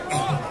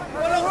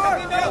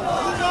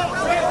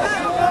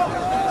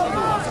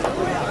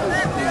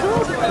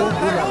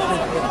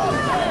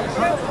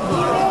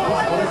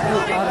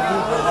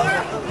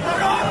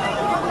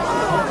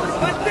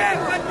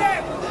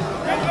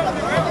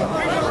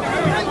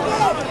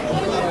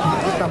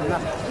tầm là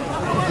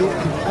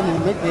anh mình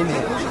biết gì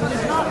này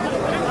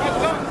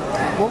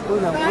bốn tuổi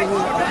nào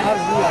cũng ăn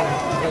gì à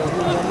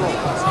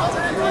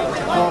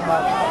rồi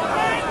mà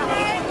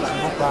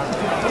một bàn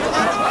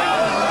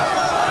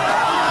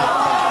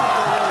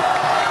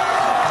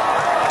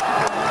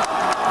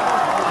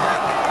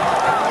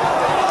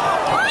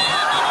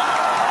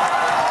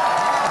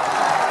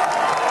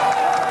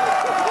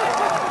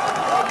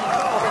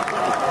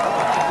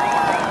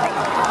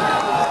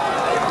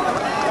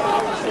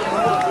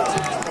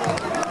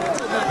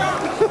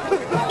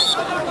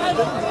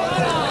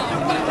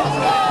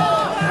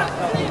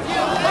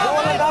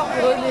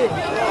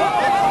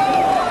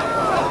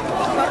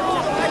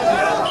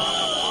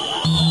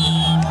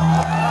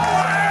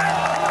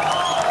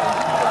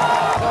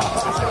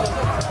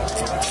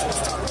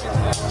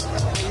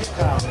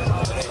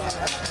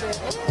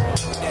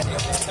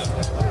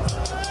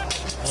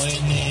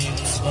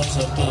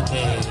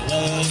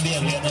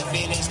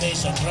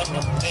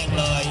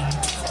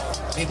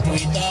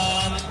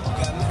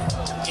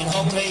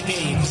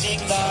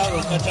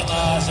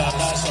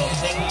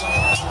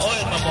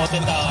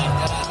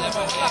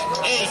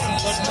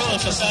Control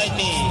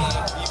Society,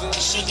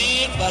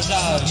 Chutih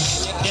Bazaar,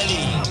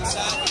 Delhi,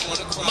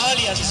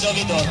 Malian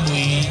Sovidor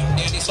Tui,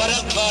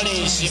 Barak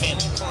Valley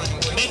Cement,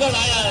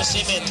 Meghalaya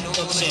Cement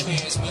Concept,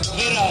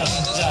 Viras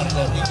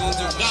Jargon,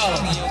 Kawl,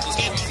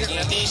 Kit,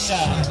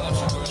 Tisha,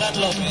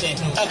 Nanlopte,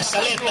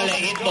 Tagsalit na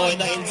lehit loy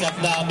na insap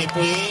na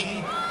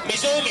mipui,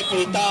 Mizo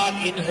Palian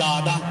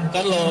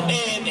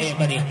Inchai Champion,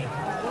 Mani.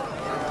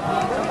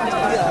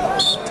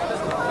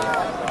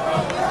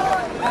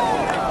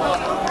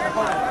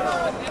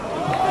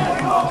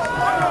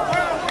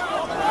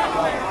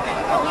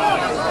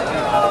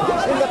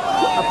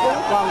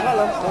 Còn nó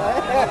lắm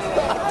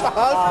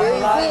tao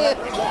thì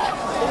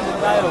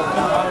đây rồi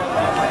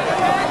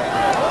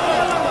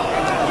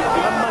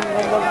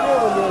mình chưa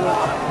bao nhiêu là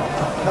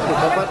nó cũng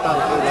có bắt đầu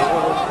từ đó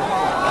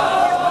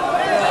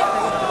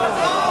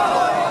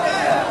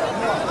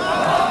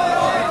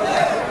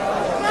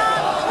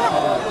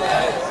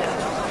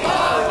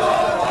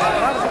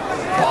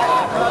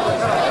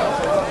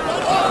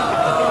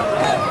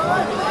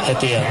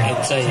Hatiang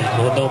Inchai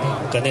Champion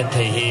kan en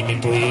thei hi mi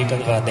pui kan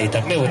va nei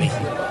tak meu ni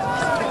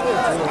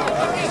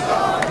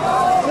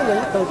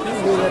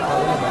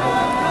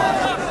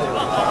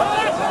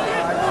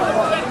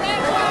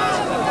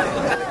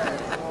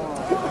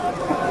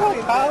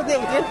Báo tiêu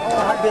chứ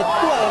biệt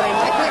tuổi này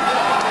máy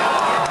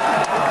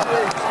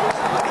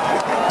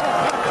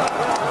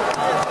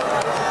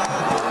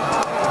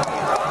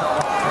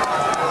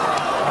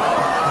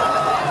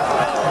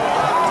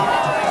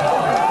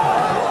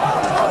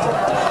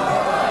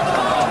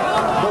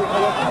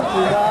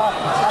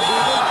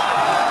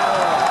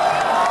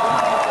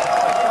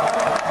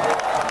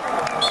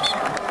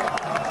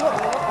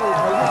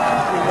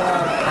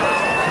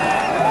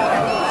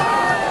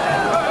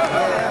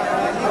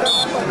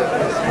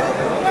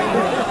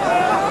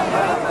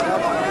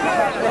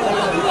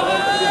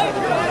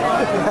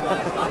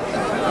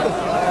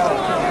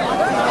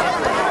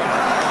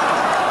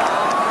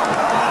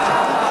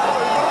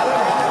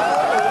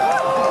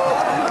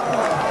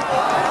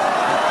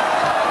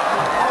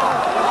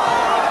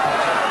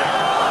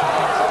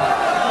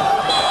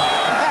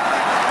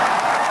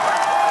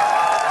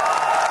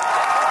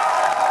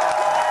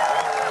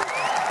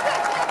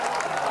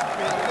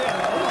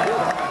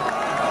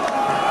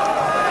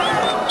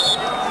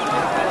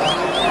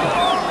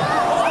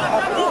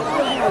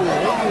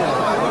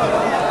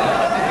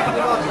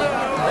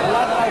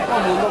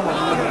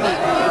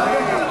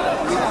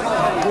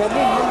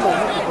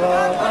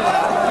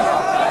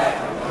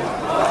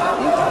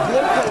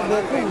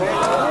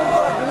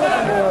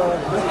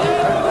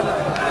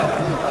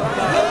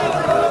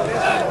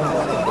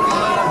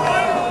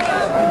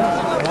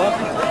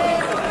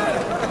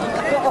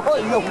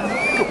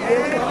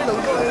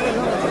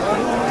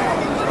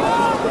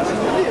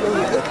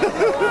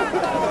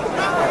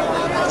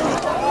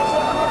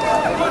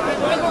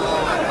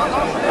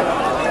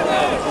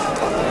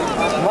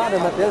Mana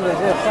material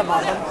dari sama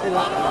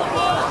sila.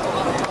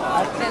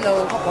 Hello,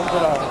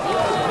 komputer.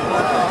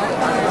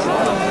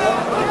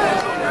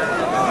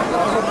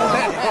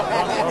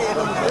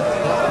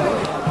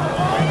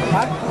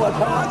 Aku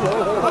ada. Hãy subscribe cho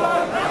kênh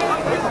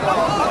Ghiền Mì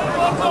Gõ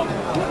để không bỏ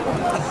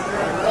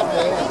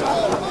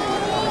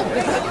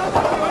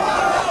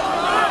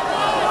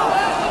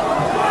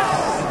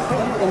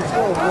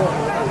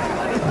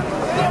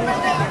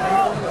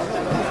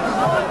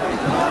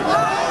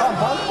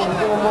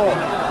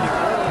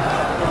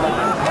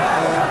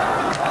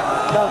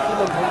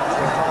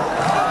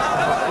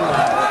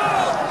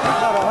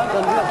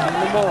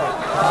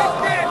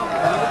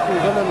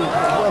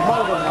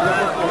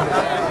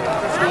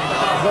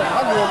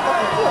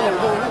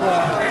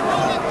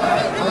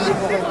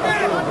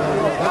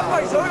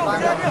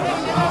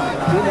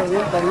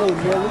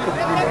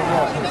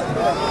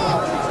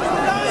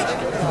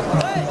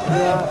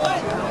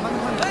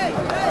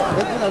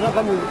lỡ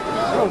những video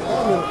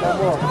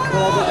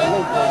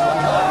hấp dẫn.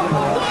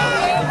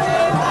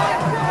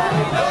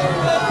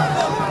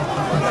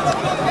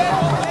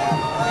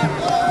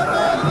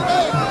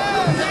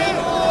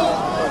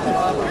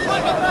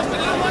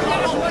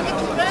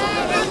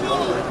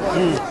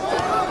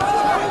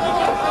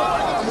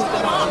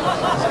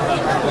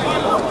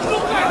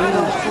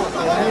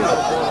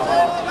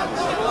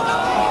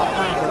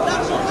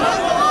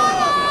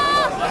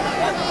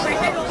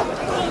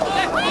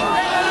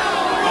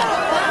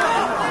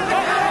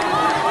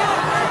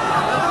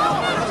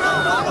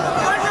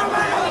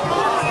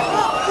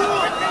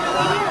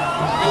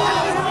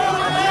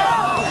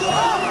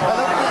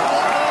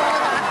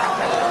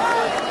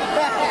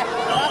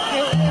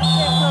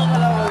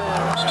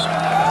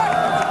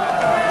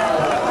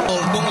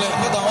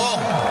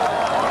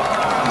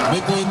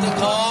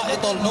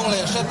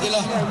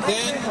 ila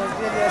ten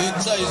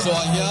inchai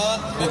zwa hian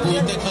mi pui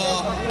te kha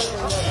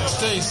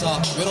steisa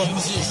meron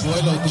si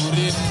suai lo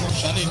turin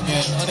kanin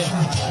ngen ani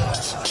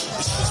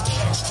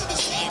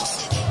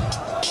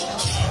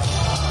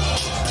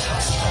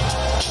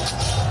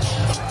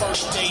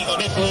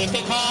mi pui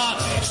te kha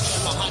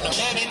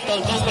David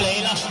tol tung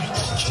leila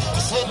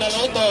phun na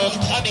lo to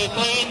ani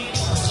queen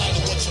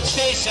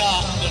steisa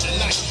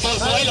tol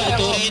suai lo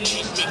turin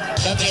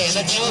kabe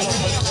na chu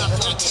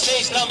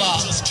steis lama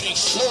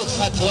lu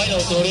khat suai lo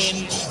turin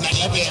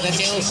kabe na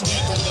chu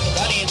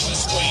kanin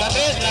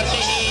kabe na te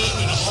hi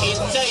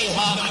inchai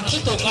ha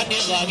tu kan ni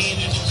wangin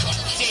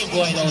chi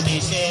buai lo ti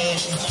se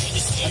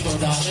atu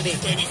da ni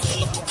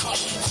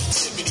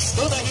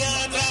tu da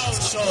hian round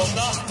show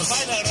na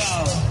final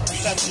round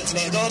tan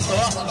le don to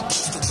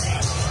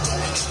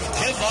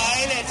el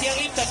baile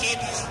tiang in takin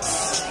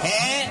he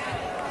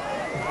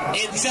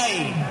inchai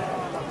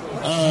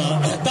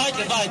taจ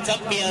ะvai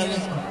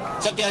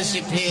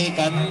championship he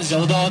kan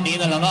zodo ni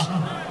na langa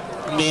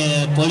me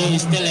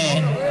police tele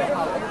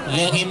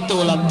reng im tu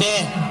lamte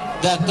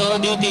doctor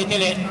duty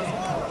tele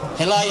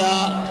helaya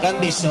kan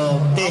diso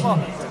te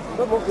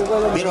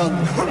biron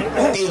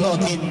ti ho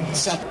tin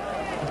sat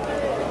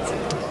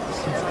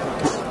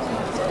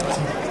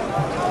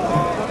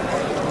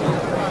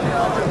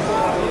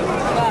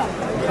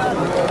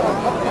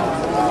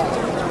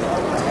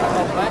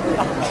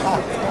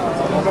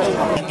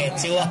ngen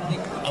chưa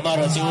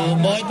amaro chu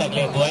moi tak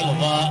le boy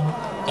lova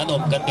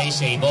kanom kan bei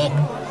sei bo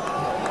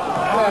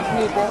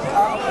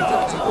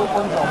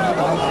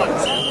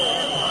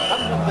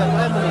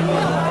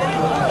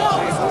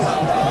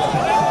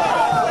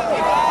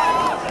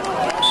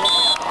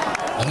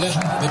ale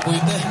me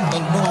puite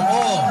tol no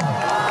mo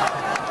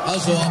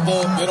aso bo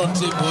meron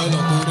si boy lo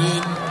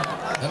turin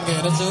kan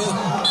ngen chu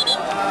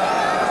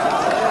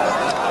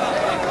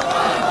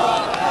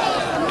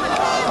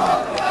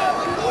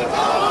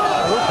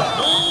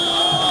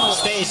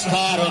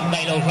Karon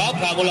may lo rap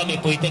kagulang may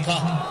puite ka.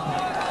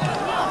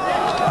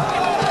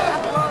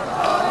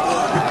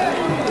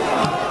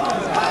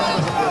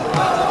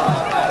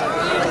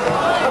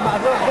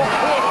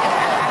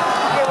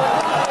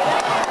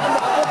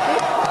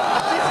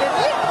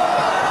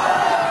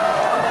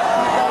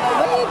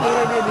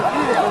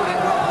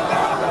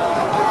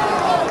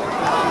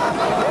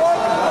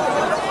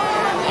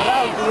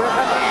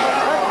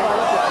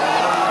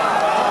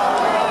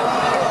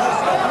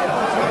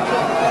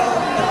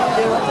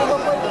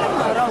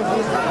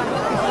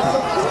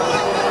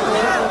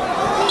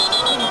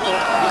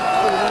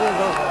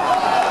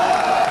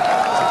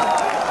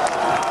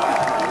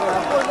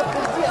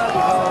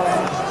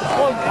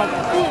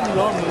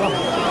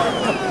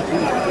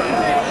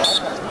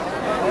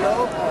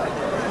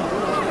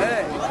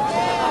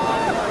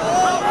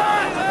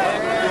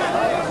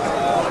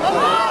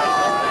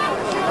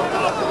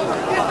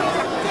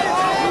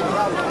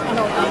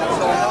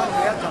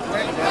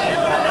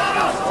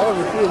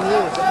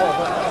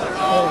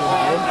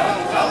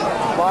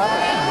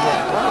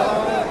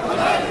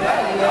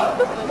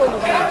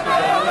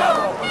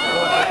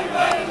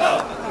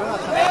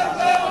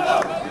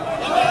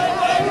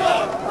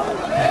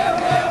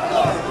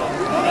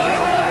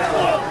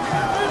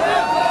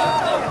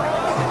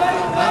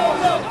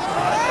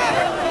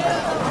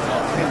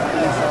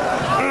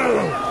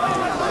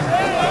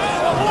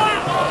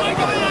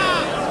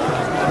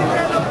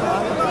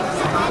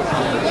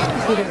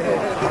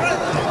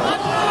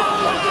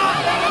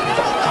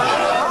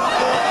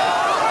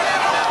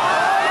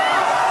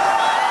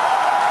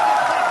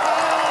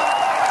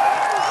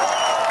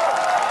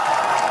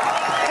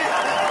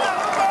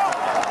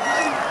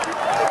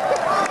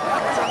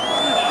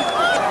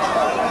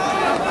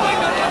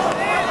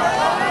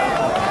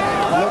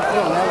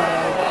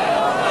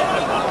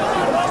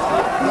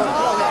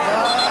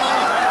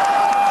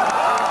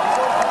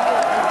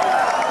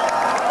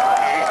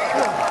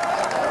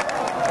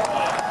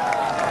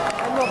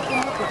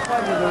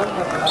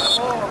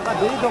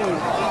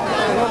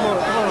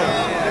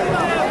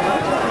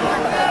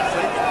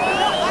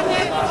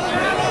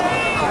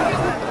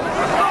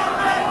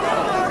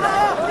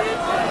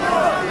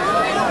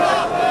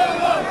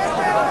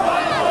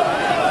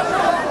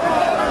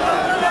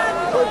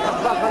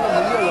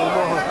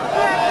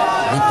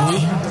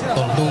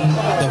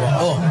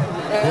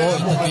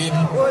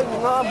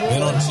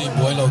 meron si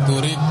buhay lo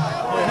turin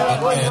at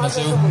kaya na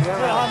siya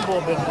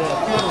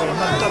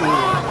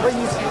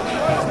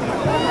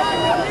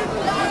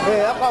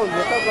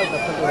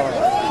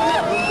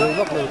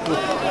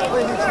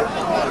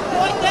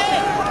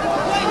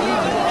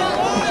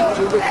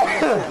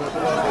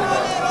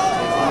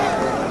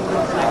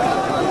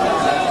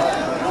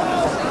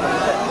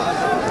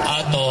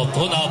ato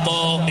puna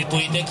po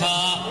mipuite ka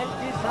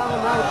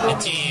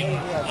team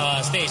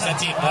stage sa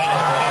team buhay lo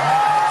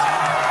turin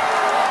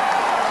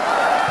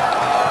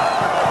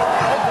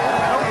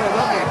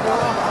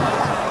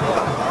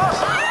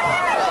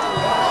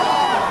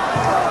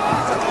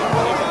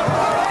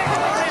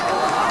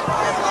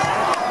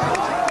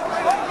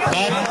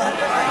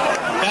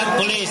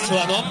police ช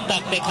วนอมตั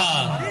กเตะข้า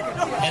ง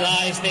เฮลไล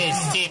สเตจ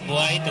ทีมไ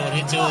ว้ตัว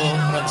ที่จู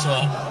run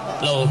chua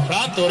low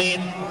from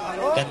turin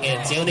kan ngen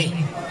chiu ni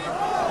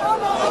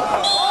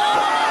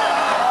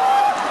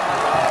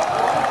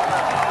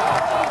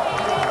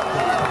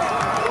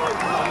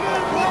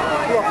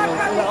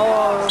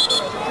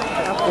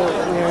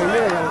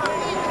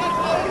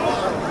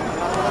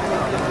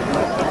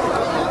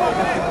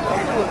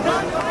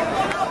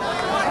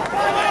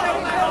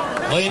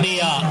Oi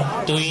ni ya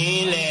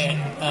tui le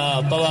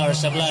power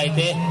supply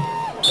te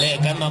le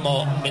kan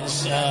mamo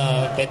means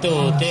petu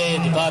te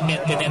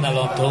department te na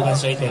lom thu kan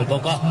soi tel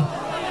boka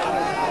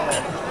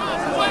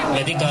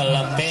medical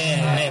lamte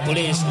le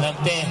police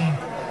lamte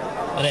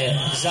le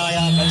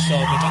zaya kan so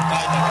mi kan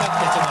kai tak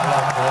te chuma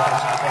lom thu kan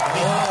soi tel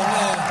ni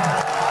le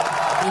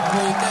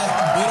ipui te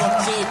biron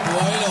si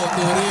puai lo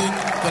turin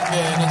kan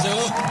ke na chu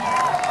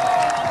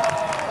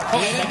Kung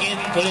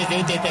naging police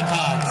duty te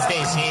ka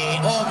Stacy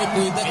mi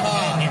pui te ka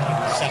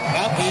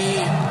sakap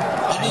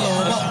an lo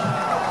ma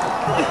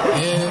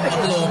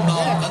an lo na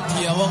an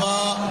thia wa nga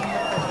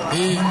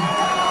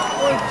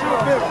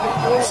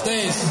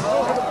Stacy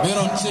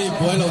biron si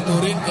puai lo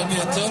turin kan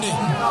ne chu ni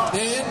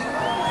den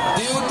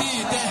duty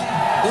te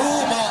du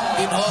ma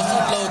in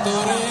hosan lo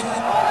turin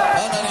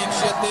an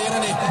initiative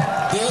ni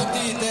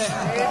duty te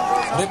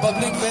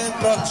Republic Fan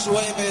Prak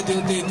Suai me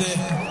duty te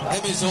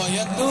emi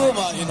soyan tu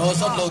ma in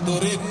hosan lo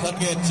turin kan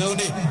ngen chu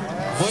ni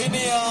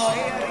voinia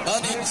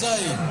an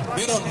inchai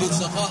miron bul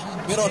sakha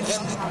miron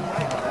en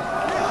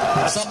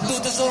sabtu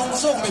te song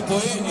song me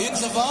poi in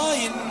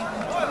savain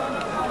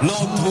lo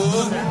thu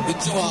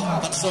ichwa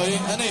kan soi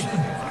ani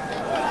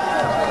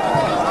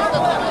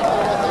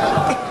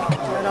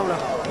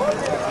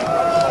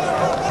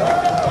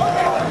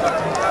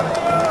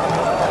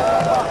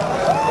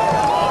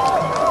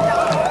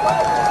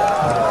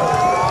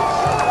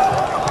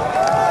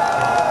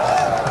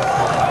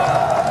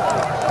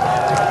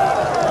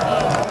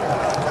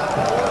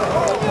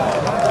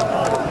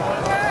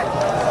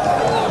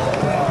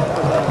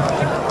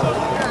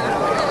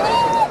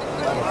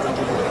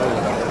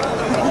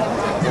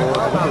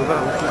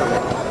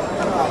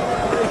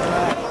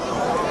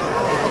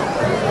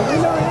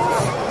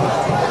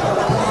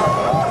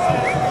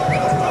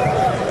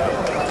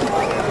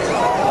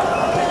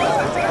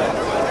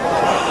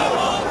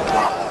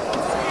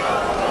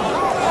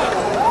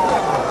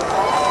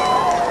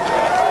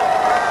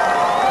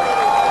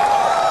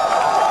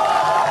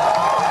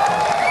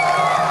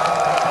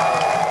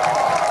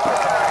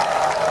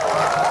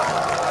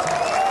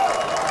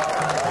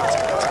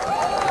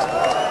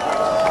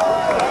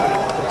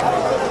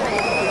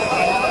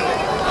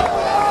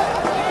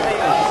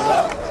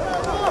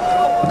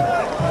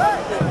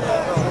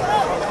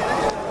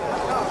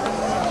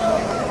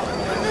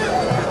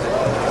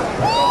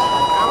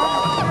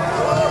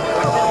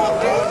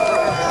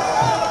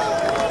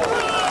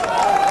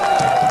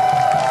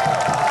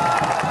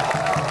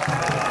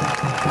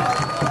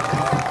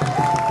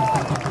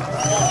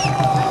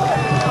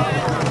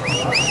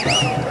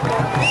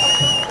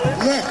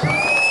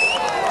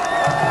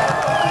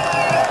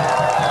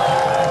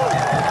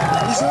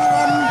Mizo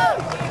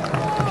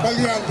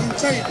Palian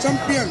Inchai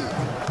Champion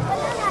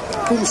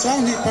kung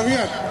sang ni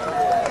pariat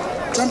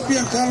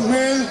champion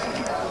Carmel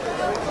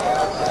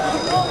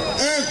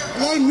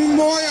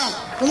Lalhmingmawia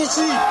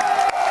policy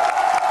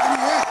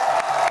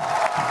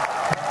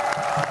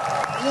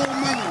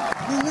Roman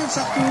ngen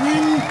sa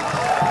turin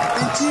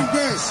and chief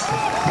guest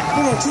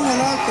puro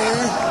chuma te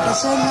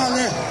kasama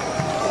le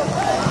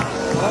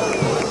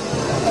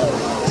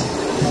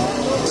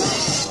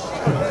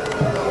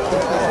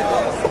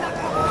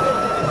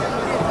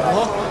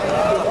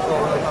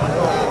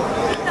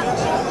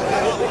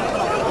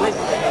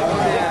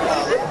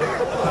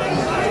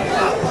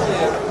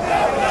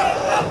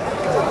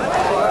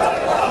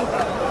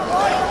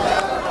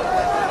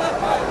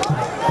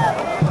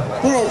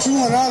Puro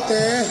chuma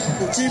te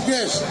chief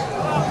guest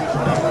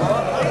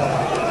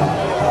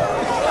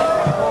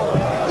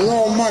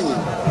Roman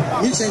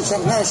Inchai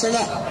Champion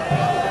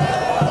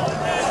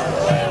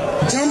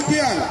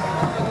champion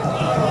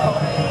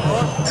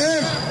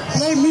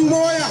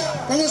Lalhmingmawia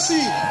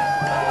policy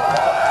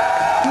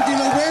Chutih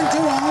lunglen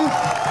chauh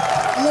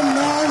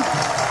lunglen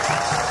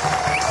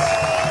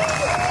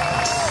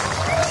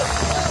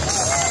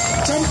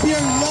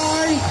champion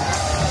lai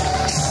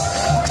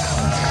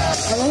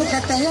kalau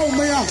kata lau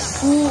maya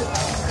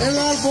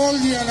elal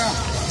Bawlliana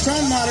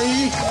Chan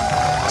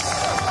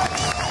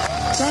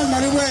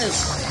Mari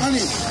West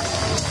ani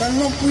kan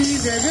lompui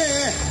bebe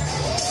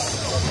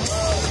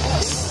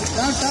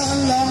dan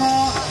tangan lama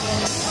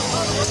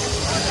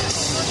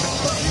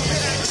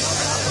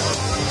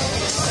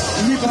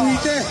ini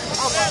puite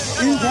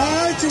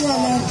inchai cuma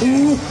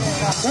lompu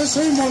dan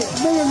saya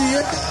mau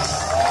lihat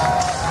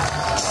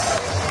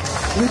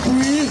ini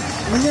pui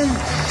dengan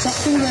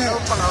Sabtu le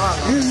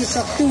ini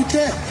Sabtu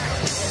te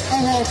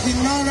awal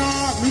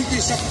tinana minggu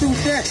Sabtu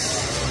te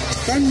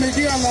kan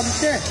media alam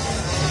te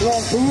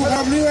lompu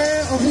kami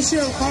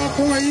official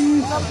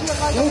kapain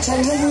lo chauh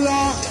lo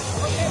mula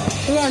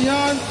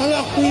pelayan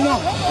pelak pina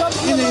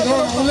ini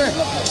dong boleh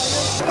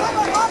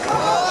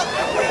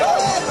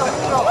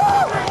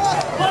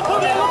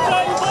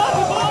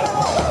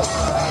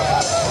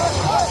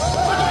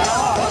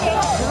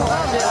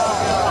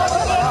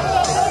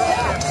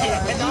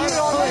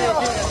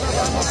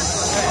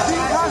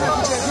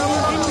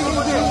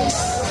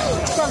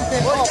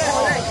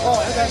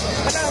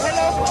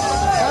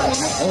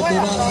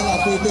Turan hala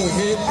tu tu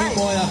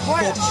hmundanga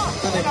coach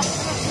tani.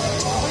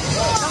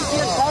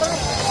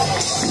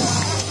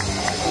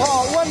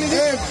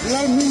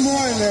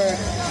 Lalhmingmawia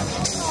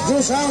zo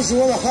sang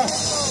zo la kha.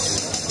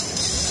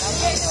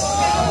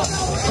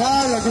 Ka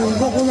la du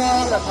bokuna.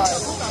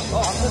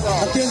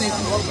 Ateni.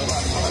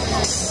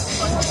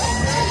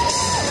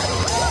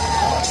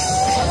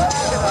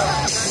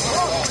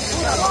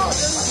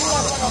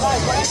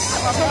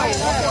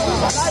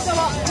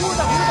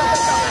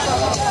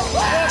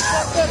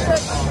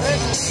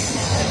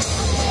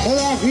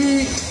 Hola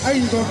khi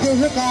anh có kêu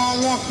hết cả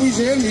là quý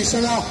dễ nghỉ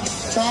sao nào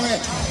sao này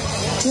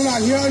chúng là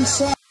hiện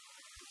sa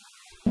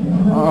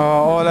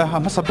ole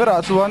ma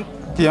sapera chuan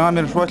tiang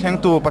min rualin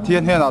tu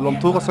pathian hena lom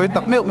thu ka soi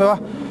tak meu mewa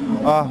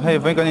hei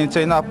vein kan in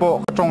chaina po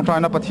ka tong trai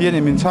na pathian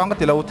in min chang ka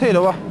tilo the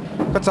lowa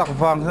ka chak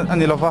wang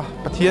ani lova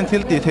pathian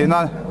thil ti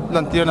theina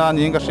lan tir na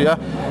ni ka sia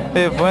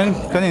hei vein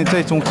kan in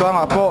chai chung chang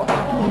a po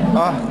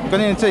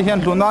kan in chai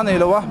hian luna nei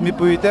lowa mi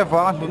pui te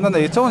wang luna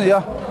nei chau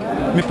nia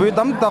mi pui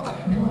dam tak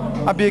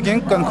a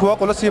biking kan khuwa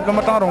ko la sip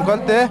lama tang rong kal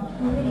te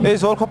ei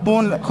zol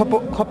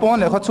khopon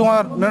le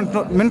khachunga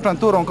min tran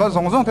tu rong ka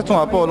zong te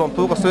chunga po lom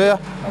tu ka se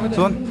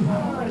chun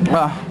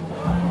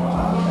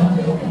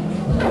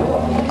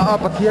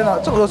pathian a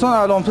chu so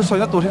na lom thu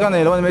soina tu thika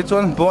nei lo me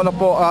chun bo la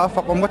po a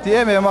fakom ka ti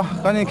em em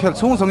kan in khel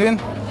chung songin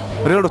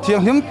rel ro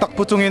thiang him tak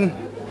pu chungin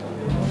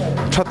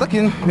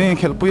thatakin me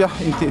khel puya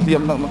in ti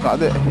liam na ka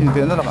de in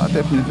ve na ka te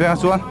pin ve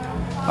chuan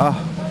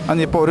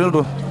ani po rel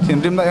ro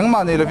tin rim na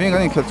engma nei lo ving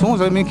kan in khel chung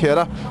zo min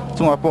khera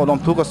chunga po lom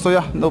thu ka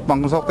soya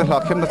naupang zok te hla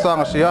khem na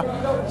changa sia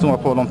chunga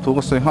po lom thu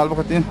ka soi hal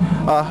bakatin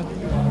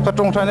ka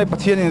tong thai nei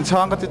pathian in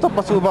chang ka ti to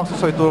pasu bak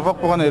soi tur vak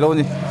po ka nei lo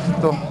ni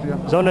to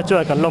zona chu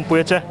kan lom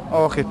puya che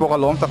okay po ka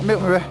lom tak me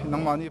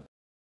nang mani